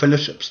 12-step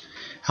fellowships,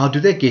 how do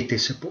they get their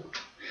support?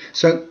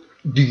 So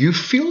do you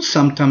feel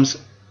sometimes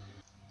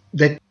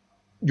that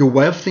your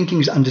way of thinking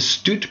is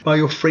understood by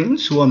your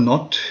friends who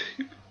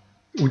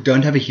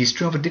don't have a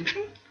history of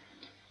addiction?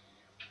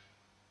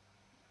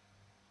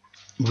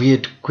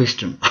 Weird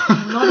question.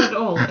 Not at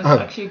all. It's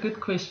actually a good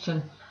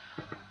question.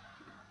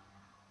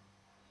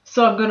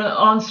 So I'm going to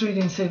answer it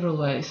in several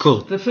ways.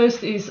 Cool. The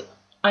first is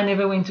I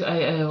never went to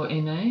AA or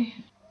NA.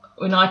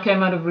 When I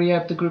came out of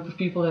rehab, the group of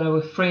people that I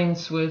was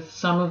friends with,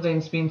 some of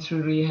them's been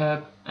through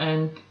rehab,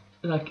 and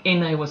like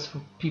NA was for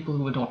people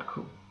who were not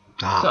cool.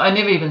 So I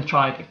never even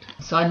tried it.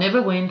 So I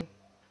never went.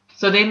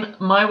 So then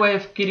my way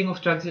of getting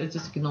off drugs, I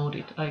just ignored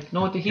it. I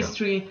ignored the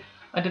history.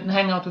 I didn't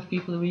hang out with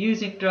people who were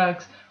using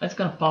drugs. I just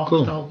kind of parked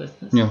the whole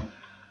business. Yeah.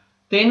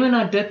 Then when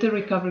I did the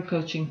recovery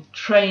coaching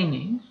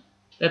training,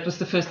 that was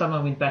the first time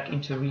I went back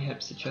into a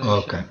rehab situation.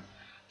 Okay.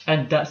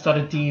 And that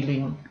started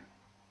dealing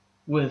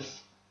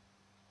with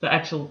the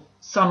actual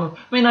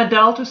I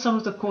dealt with some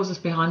of the causes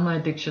behind my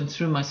addiction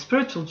through my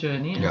spiritual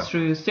journey and Yeah.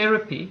 through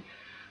therapy,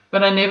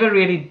 but I never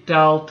really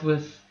dealt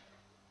with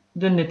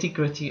the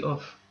nitty-gritty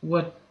of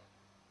what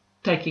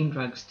taking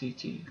drugs do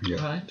to you,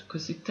 Yeah. right?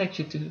 Because it takes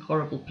you to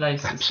horrible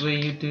places Absolutely.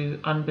 where you do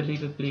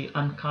unbelievably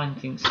unkind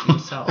things to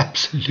yourself.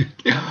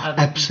 Absolutely. Other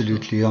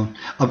Absolutely, yeah.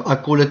 I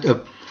call it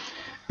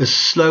a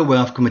slow way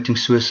of committing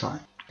suicide.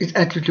 It's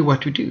actually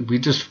what we do. We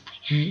just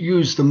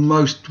use the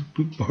most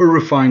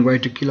horrifying way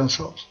to kill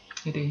ourselves.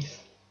 It is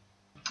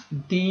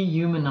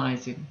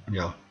dehumanizing.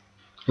 Yeah.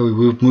 So we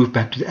will move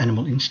back to the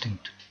animal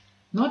instinct.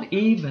 Not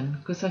even,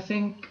 because I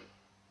think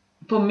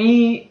for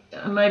me,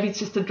 maybe it's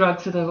just the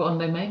drugs that I were on,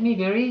 they made me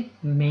very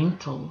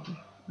mental.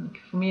 Like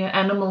for me,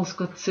 animals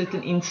got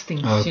certain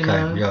instincts, Okay,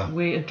 yeah.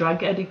 where a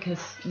drug addict has,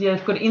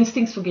 they've got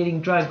instincts for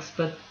getting drugs,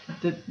 but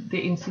the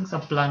instincts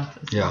are blunt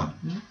as Yeah.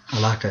 well. I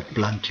like that,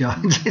 blunt, yeah.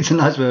 It's a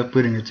nice way of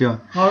putting it, yeah.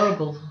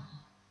 Horrible.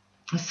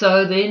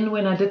 So then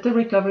when I did the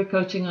recovery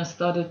coaching, I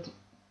started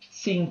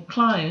seeing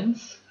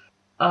clients.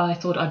 I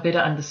thought I better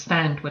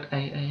understand what AA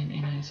and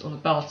NA is all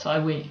about, so I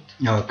went.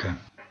 Okay.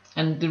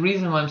 And the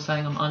reason why I'm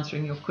saying I'm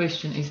answering your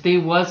question is there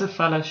was a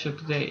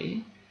fellowship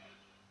there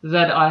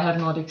that I have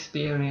not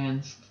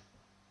experienced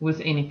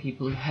with any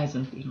people who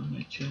hasn't been on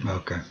that journey.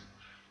 Okay.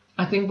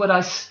 I think what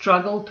I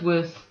struggled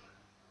with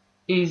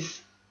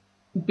is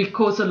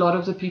because a lot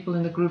of the people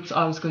in the groups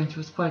I was going to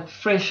was quite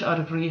fresh out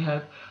of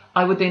rehab,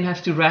 I would then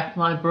have to rack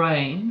my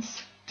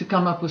brains to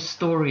come up with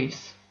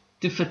stories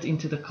to fit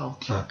into the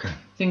culture. Okay.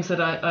 Things that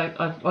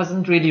I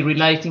wasn't really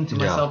relating to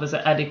Yeah. myself as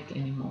an addict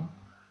anymore.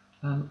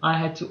 I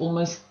had to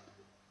almost,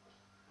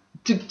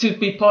 to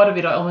be part of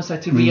it, I almost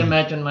had to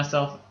reimagine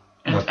myself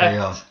and Okay, act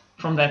yeah.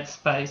 from that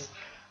space,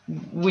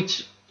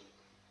 which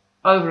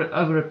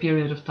over a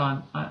period of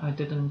time, it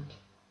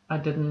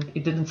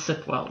didn't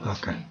sit well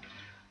with Okay. me.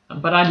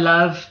 But I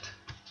loved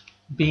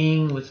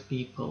being with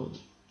people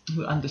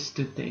who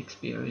understood the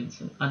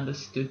experience and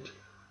understood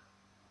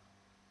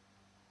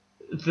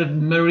the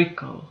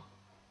miracle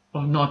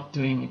of not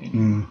doing it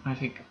anymore. I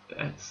think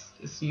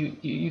it's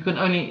you can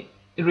only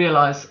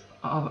realize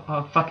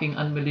how fucking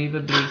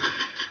unbelievably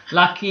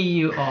lucky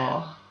you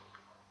are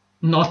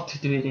not to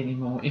do it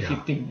anymore if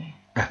you've been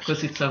there,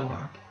 because it's so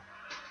hard.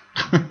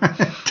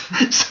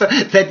 So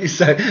that is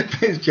so,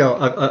 yeah,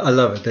 I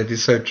love it. That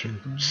is so true.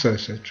 So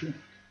true.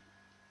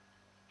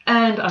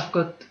 And I've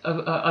got,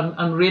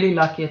 I'm really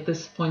lucky at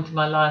this point in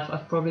my life.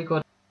 I've probably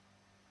got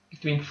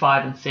between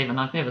 5 and 7.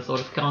 I've never thought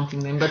of counting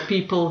them, but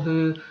people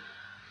who,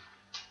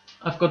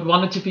 I've got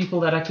 1 or 2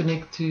 people that I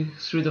connect to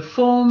through the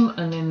form,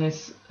 and then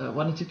there's 1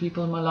 or 2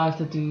 people in my life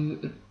that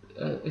do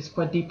is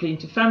quite deeply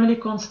into family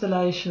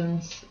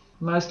constellations,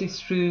 mostly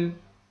through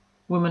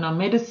Women on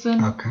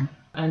Medicine. Okay.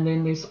 And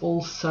then there's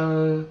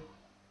also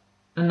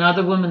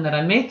another woman that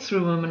I met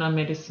through Women on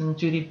Medicine,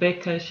 Judy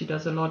Becker. She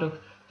does a lot of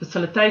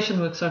facilitation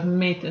work, so I've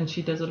met, and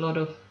she does a lot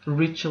of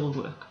ritual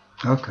work.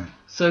 Okay.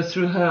 So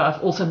through her,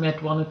 I've also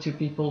met 1 or 2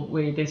 people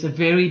where there's a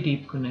very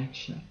deep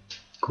connection.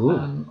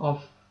 Cool.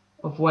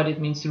 Of what it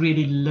means to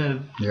really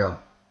live Yeah.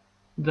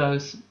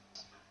 those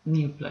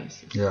new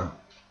places. Yeah.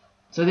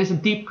 So there's a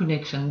deep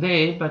connection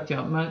there, but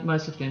yeah,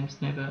 most of them's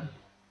never.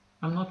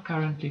 I'm not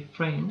currently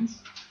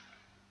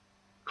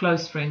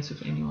close friends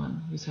with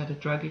anyone who's had a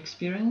drug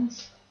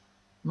experience.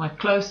 My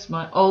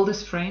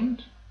oldest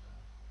friend,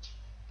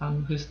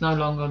 who's no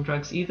longer on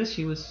drugs either.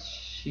 She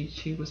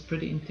was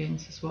pretty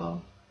intense as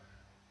well.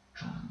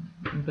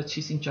 But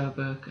she's in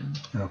Joburg, and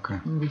Okay.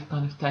 we've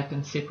kind of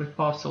taken separate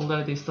paths,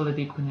 although there's still a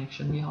deep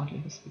connection. We hardly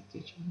ever speak to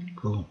each other.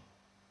 Cool.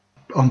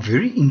 I'm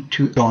very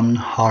into Don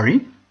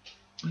Hari.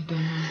 I don't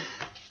know.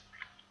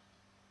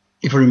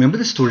 If I remember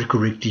the story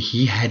correctly,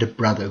 he had a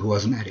brother who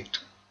was an addict.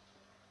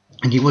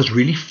 And he was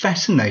really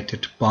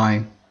fascinated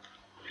by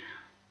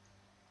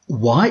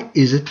why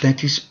is it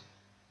that his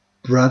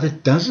brother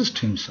does this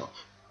to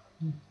himself.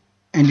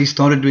 And he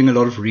started doing a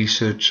lot of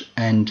research,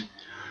 and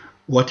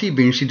what he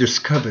eventually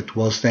discovered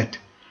was that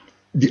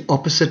the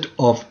opposite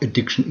of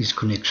addiction is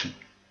connection.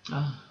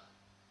 Ah,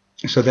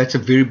 So that's a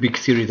very big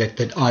theory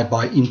that I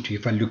buy into.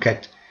 If I look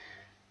at,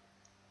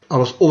 I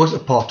was always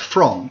apart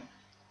from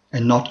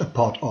and not a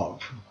part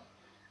of.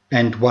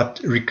 And what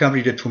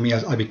recovery did for me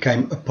is I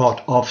became a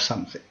part of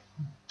something.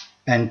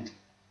 And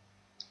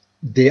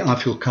there I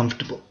feel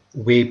comfortable,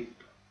 where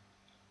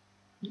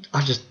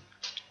I just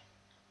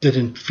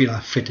didn't feel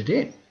I fitted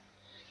in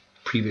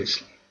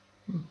previously.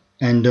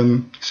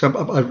 And so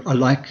I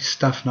like his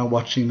stuff now,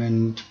 watch him,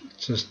 and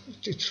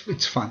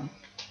it's fun.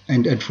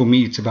 And for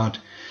me, it's about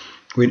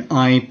when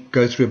I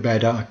go through a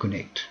bad hour, I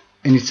connect.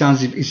 And it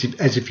sounds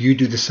as if you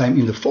do the same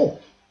in the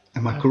fall.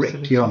 Am I correct?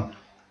 Absolutely. Yeah.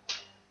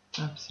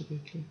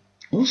 absolutely.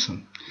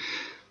 Awesome.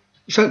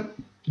 So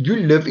you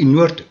live in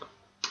Noordhoek,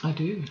 I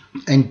do.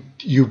 and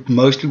you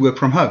mostly work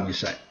from home, you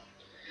say.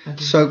 I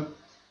do. So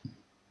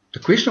the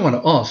question I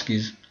want to ask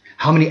is,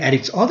 how many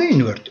addicts are there in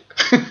Noordhoek?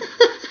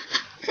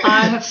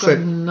 I have got So-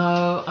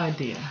 no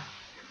idea.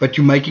 But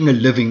you're making a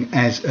living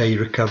as a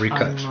recovery I'm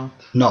coach. not.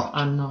 Not.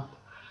 I'm not.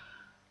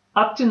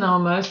 Up to now,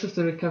 most of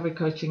the recovery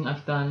coaching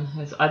I've done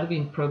has either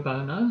been pro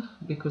bono,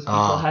 because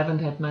people haven't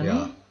had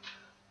money,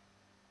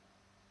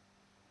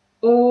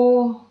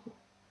 or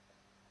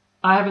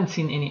I haven't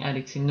seen any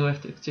addicts in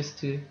Noordhoek, just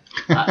to...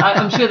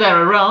 I'm sure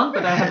they're around,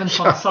 but I haven't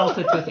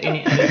consulted with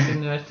any addicts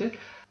in Noordhoek.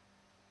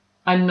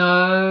 I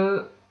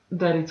know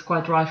that it's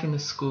quite rife in the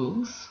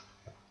schools.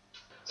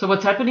 So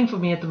what's happening for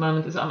me at the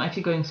moment is I'm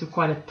actually going through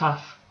quite a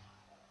tough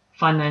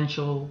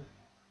financial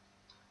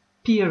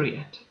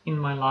period in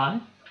my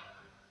life.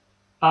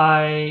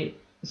 I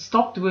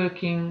stopped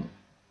working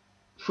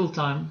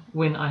full-time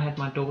when I had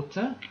my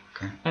daughter.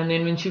 Okay. And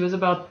then when she was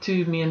about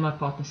 2, me and my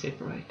partner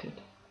separated.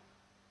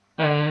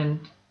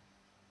 And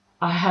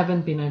I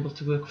haven't been able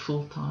to work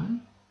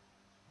full-time.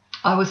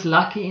 I was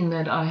lucky in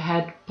that I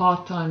had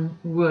part-time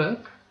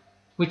work,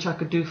 which I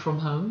could do from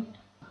home.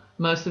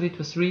 Most of it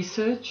was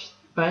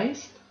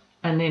research-based,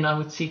 and then I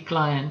would see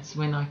clients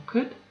when I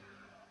could.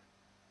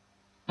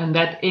 And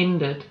that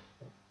ended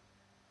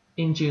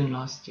in June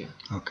last year.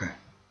 Okay.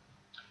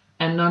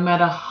 And no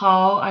matter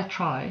how I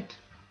tried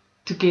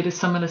to get a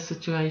similar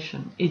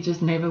situation, it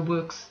just never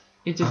works.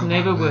 It just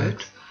never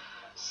works.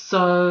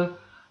 So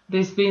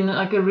there's been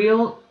like a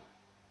real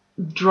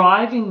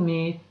driving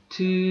me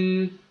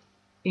to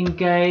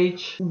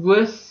engage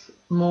with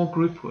more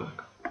group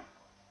work.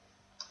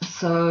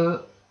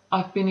 So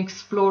I've been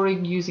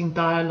exploring using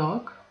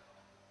dialogue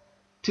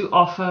to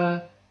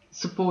offer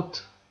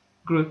support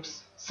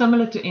groups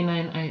similar to NA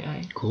and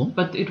AA. Cool.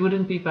 But it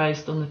wouldn't be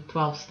based on the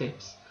 12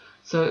 steps.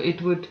 So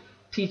it would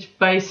teach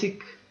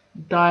basic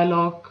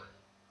dialogue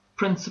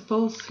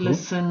principles,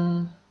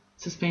 listen,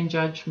 suspend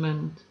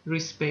judgment,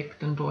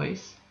 respect and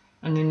voice.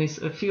 And then there's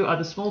a few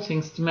other small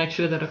things to make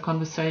sure that a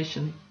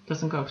conversation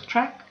doesn't go off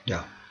track.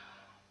 Yeah.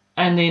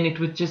 And then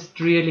it would just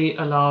really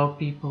allow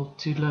people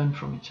to learn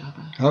from each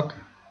other. Okay.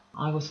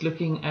 I was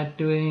looking at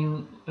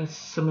doing a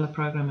similar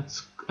program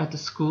at the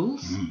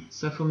schools.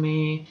 So for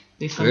me,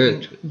 there's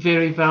something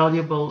very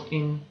valuable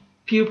in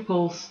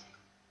pupils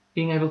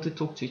being able to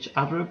talk to each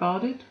other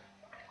about it.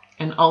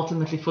 And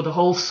ultimately for the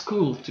whole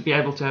school to be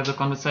able to have a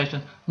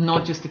conversation,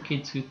 not just the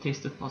kids who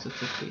tested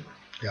positively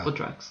for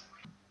drugs.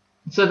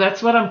 So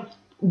that's what I'm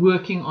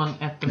working on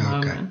at the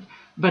moment.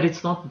 But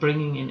it's not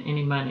bringing in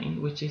any money,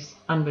 which is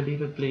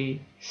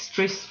unbelievably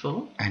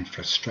stressful. And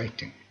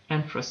frustrating.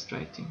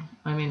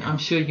 I mean, I'm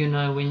sure you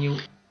know when you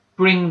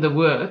bring the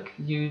work,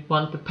 you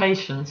want the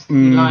patients to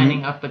be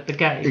lining up at the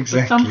gate.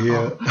 Exactly,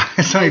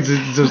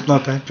 Something's just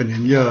not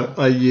happening. Yeah,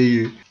 I hear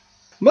you.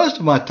 Most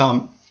of my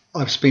time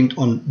I've spent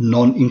on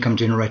non-income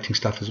generating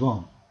stuff as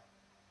well.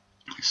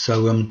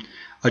 So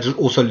I just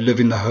also live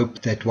in the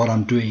hope that what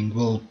I'm doing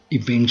will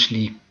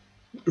eventually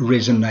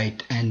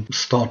resonate and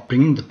start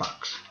bringing the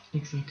bucks.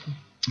 Exactly.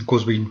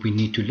 Because we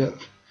need to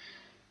live.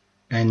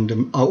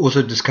 And I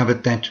also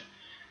discovered that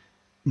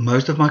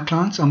most of my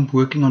clients, I'm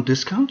working on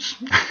discounts.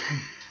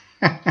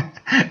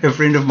 A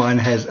friend of mine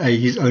has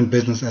his own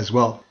business as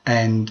well.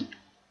 And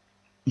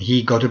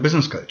he got a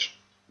business coach.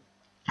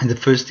 And the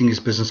first thing his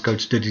business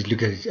coach did is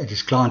look at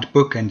his client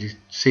book and he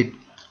said,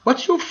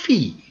 "What's your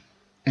fee?"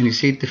 And he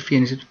said the fee,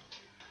 and he said,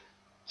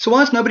 "So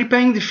why is nobody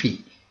paying the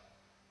fee?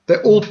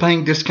 They're all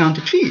paying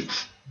discounted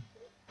fees."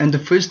 And the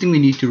first thing we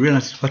need to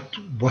realize is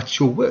what's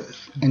your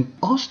worth, and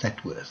ask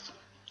that worth.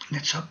 And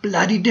it's so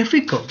bloody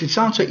difficult. It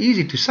sounds so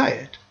easy to say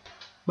it,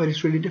 but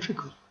it's really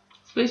difficult.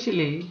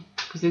 Especially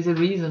because there's a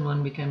reason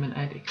one became an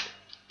addict.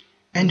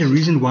 And the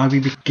reason why we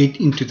get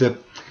into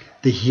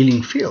the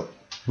healing field.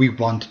 We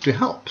want to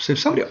help. So if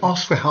somebody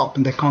asks for help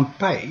and they can't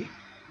pay,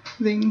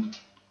 then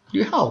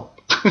you help.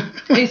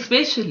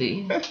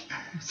 Especially.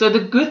 So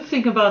the good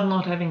thing about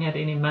not having had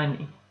any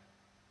money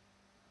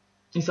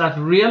is I've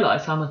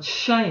realized how much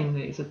shame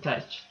there is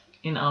attached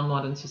in our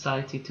modern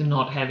society to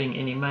not having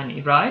any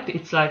money, right?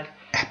 It's like,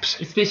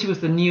 absolutely, especially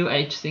with the new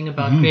age thing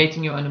about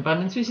creating your own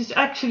abundance, which is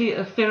actually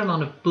a fair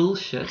amount of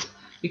bullshit.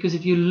 Because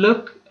if you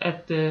look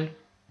at the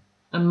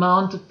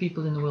amount of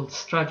people in the world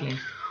struggling,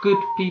 good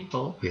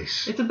people,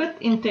 it's a bit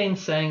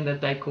intense saying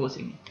that they're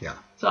causing it. Yeah.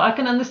 So I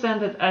can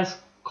understand that as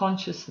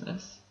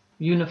consciousness,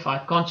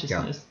 unified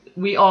consciousness,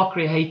 we are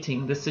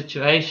creating the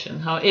situation.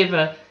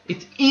 However,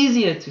 it's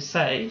easier to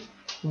say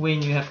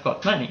when you have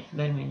got money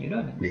than when you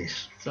don't have money.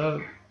 Yes.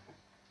 So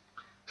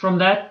from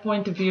that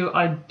point of view,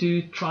 I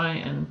do try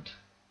and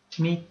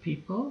meet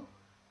people.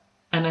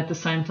 And at the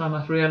same time,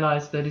 I've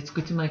realized that it's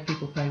good to make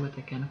people pay what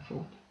they can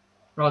afford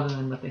rather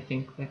than what they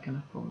think they can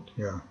afford.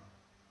 Yeah.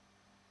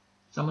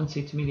 Someone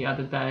said to me the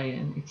other day,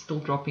 and it's still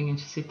dropping, and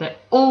she said, they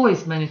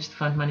always manage to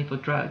find money for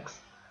drugs.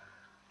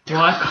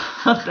 Why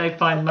can't they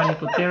find money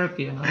for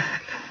therapy? And I was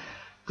like,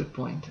 good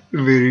point.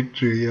 Very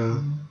true,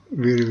 yeah.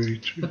 Very, very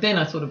true. But then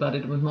I thought about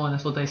it with more, and I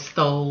thought they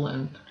stole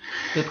and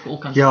did all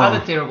kinds of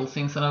other terrible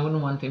things, and I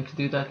wouldn't want them to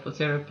do that for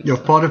therapy. Yeah,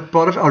 so.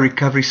 Part of our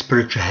recovery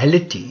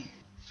spirituality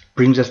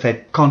brings us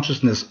that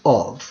consciousness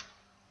of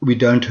we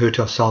don't hurt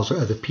ourselves or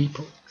other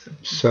people.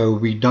 Exactly. So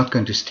we're not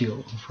going to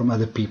steal from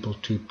other people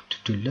to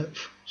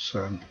live.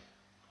 So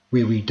I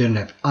didn't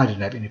have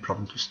any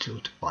problem to steal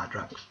to buy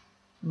drugs.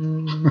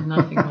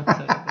 Nothing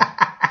whatsoever.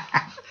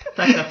 In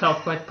fact, I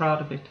felt quite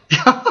proud of it.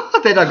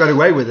 Then I got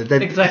away with it.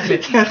 Then, Exactly.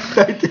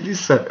 Totally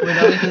so. When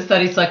I went to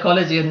study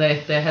psychology and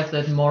they have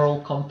that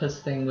moral compass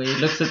thing where he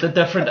looks at the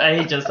different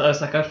ages, I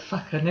was like, oh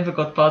fuck, I never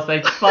got past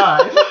age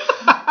 5.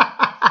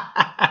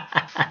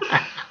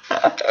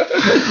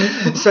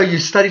 So you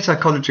studied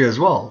psychology as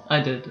well?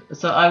 I did.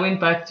 So I went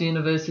back to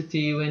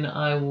university when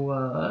I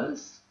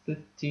was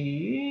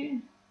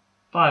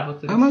 35 or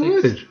 36. Oh my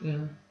word.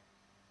 Yeah.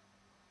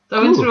 So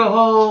I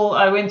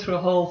went through a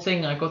whole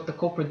thing. I got the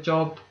corporate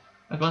job.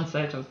 At one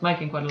stage I was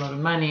making quite a lot of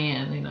money,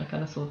 and then I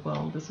kind of thought,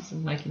 well, this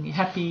isn't making me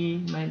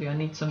happy. Maybe I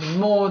need something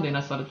more. Then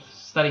I started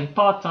studying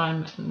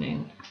part-time, and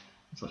then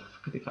I thought,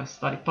 if I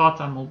study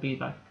part-time, I'll be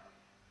like,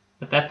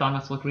 at that time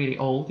I thought really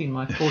old, in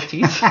my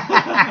 40s.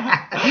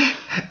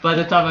 By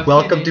the time I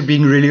Welcome to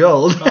being really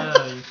old.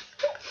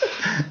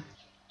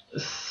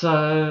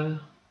 So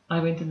I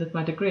went and did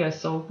my degree. I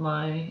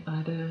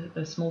had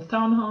a small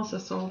townhouse. I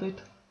sold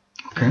it.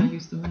 Okay. And I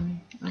used the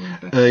money. I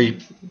went back to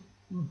university.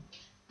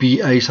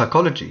 BA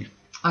psychology.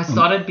 I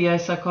started BA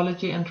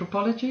psychology,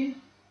 anthropology,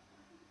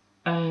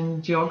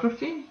 and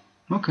geography.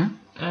 Okay.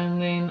 And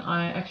then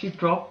I actually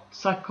dropped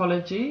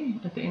psychology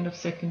at the end of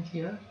second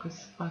year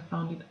because I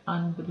found it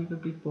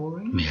unbelievably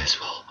boring. Me as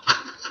well.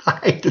 I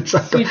hated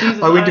psychology. Sweet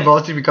Jesus, I went to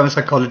varsity to become a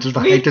psychologist.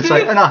 I hated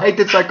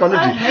psychology.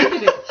 I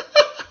hated it.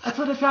 I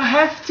thought if I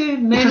have to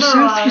memorize, it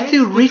was so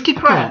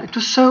theoretical. crap, It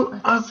was so,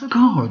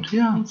 God,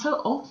 yeah. and so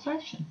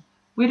old-fashioned.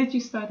 Where did you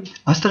study?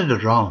 I studied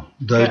at Rao.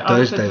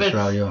 Those days,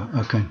 Rao, yeah.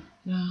 Okay.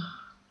 Yeah.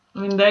 I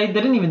mean, they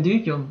didn't even do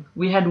Jung.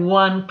 We had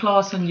one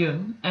class on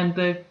Jung, and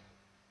the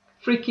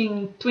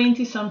freaking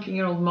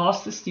 20-something-year-old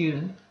master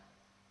student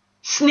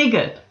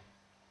sniggered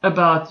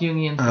about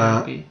Jungian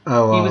therapy.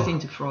 Wow. He was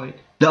into Freud.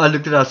 I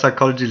looked at our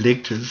psychology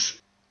lectures,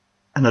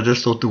 and I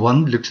just thought the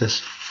one looks as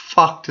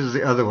fucked as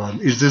the other one.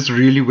 Is this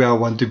really where I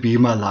want to be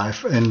in my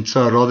life? And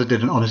so I rather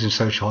did an honours in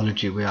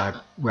sociology where I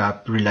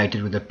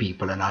related with the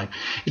people, and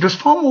it was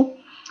far more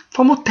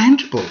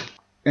tangible,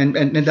 and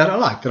that I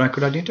liked, that I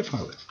could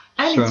identify with.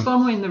 And it's far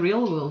more in the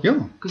real world.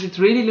 Yeah. Because it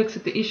really looks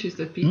at the issues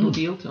that people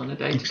deal to on a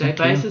day-to-day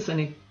basis, and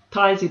it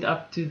ties it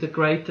up to the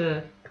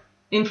greater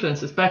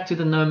influences, back to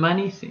the no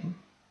money thing.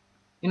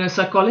 You know,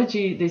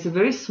 psychology, there's a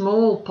very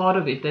small part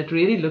of it that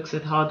really looks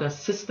at how does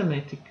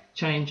systematic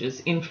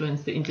changes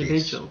influence the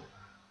individual. Yes.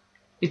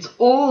 It's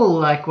all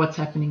like what's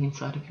happening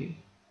inside of you,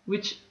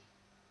 which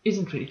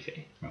isn't really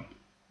fair. No.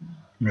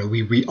 You know,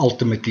 we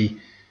ultimately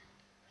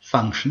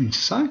function in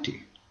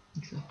society.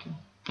 Exactly.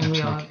 And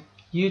Absolutely. We are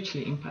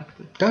hugely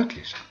impacted.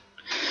 Totally so.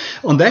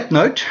 On that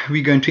note,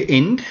 we're going to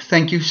end.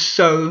 Thank you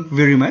so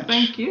very much.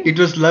 Thank you. It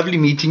was lovely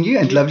meeting you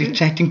and lovely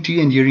chatting to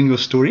you and hearing your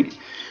story.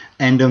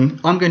 And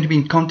I'm going to be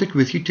in contact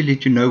with you to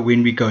let you know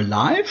when we go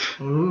live.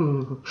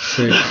 Ooh.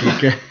 So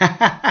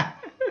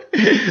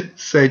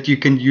that you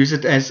can use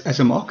it as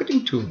a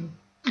marketing tool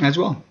as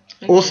well.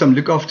 Awesome.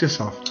 Look after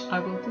yourself. I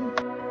will do.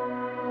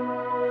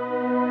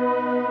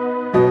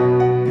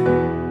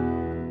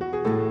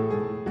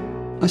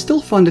 I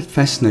still find it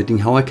fascinating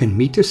how I can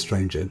meet a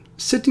stranger,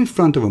 sit in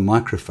front of a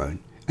microphone,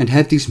 and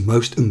have these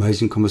most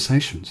amazing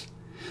conversations.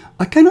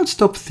 I cannot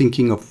stop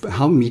thinking of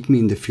how Meet Me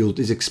in the Field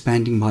is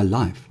expanding my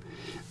life.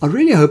 I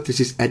really hope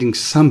this is adding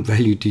some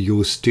value to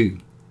yours too.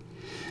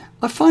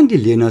 I find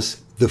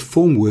Yelena's The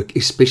Form work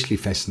especially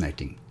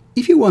fascinating.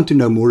 If you want to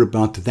know more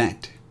about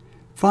that,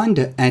 find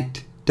her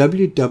at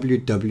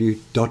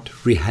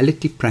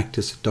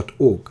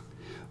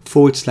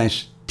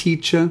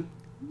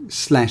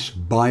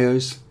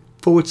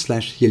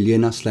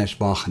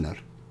www.realitypractice.org/teacher/bios/Yelena/Wagener.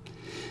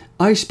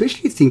 I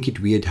especially think it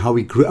weird how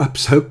we grew up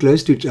so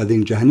close to each other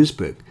in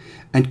Johannesburg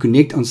and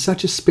connect on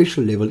such a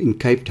special level in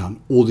Cape Town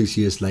all these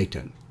years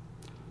later.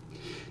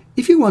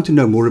 If you want to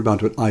know more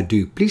about what I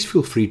do, please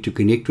feel free to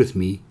connect with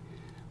me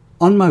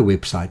on my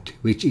website,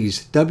 which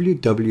is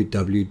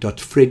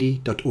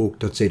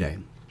www.freddy.org.za,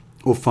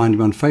 or find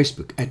me on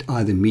Facebook at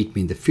either Meet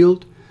Me in the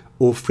Field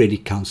or Freddy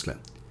Counselor,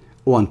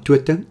 or on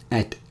Twitter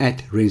at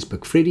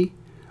RensburgFreddy,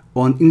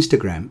 or on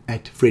Instagram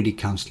at Freddy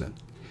Counselor.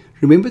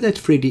 Remember that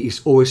Freddy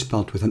is always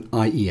spelled with an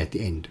IE at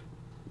the end.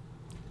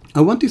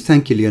 I want to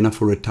thank Yelena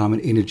for her time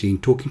and energy in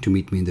talking to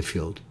Meet Me in the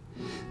Field.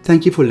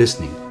 Thank you for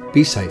listening.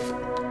 Be safe.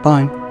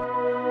 Bye.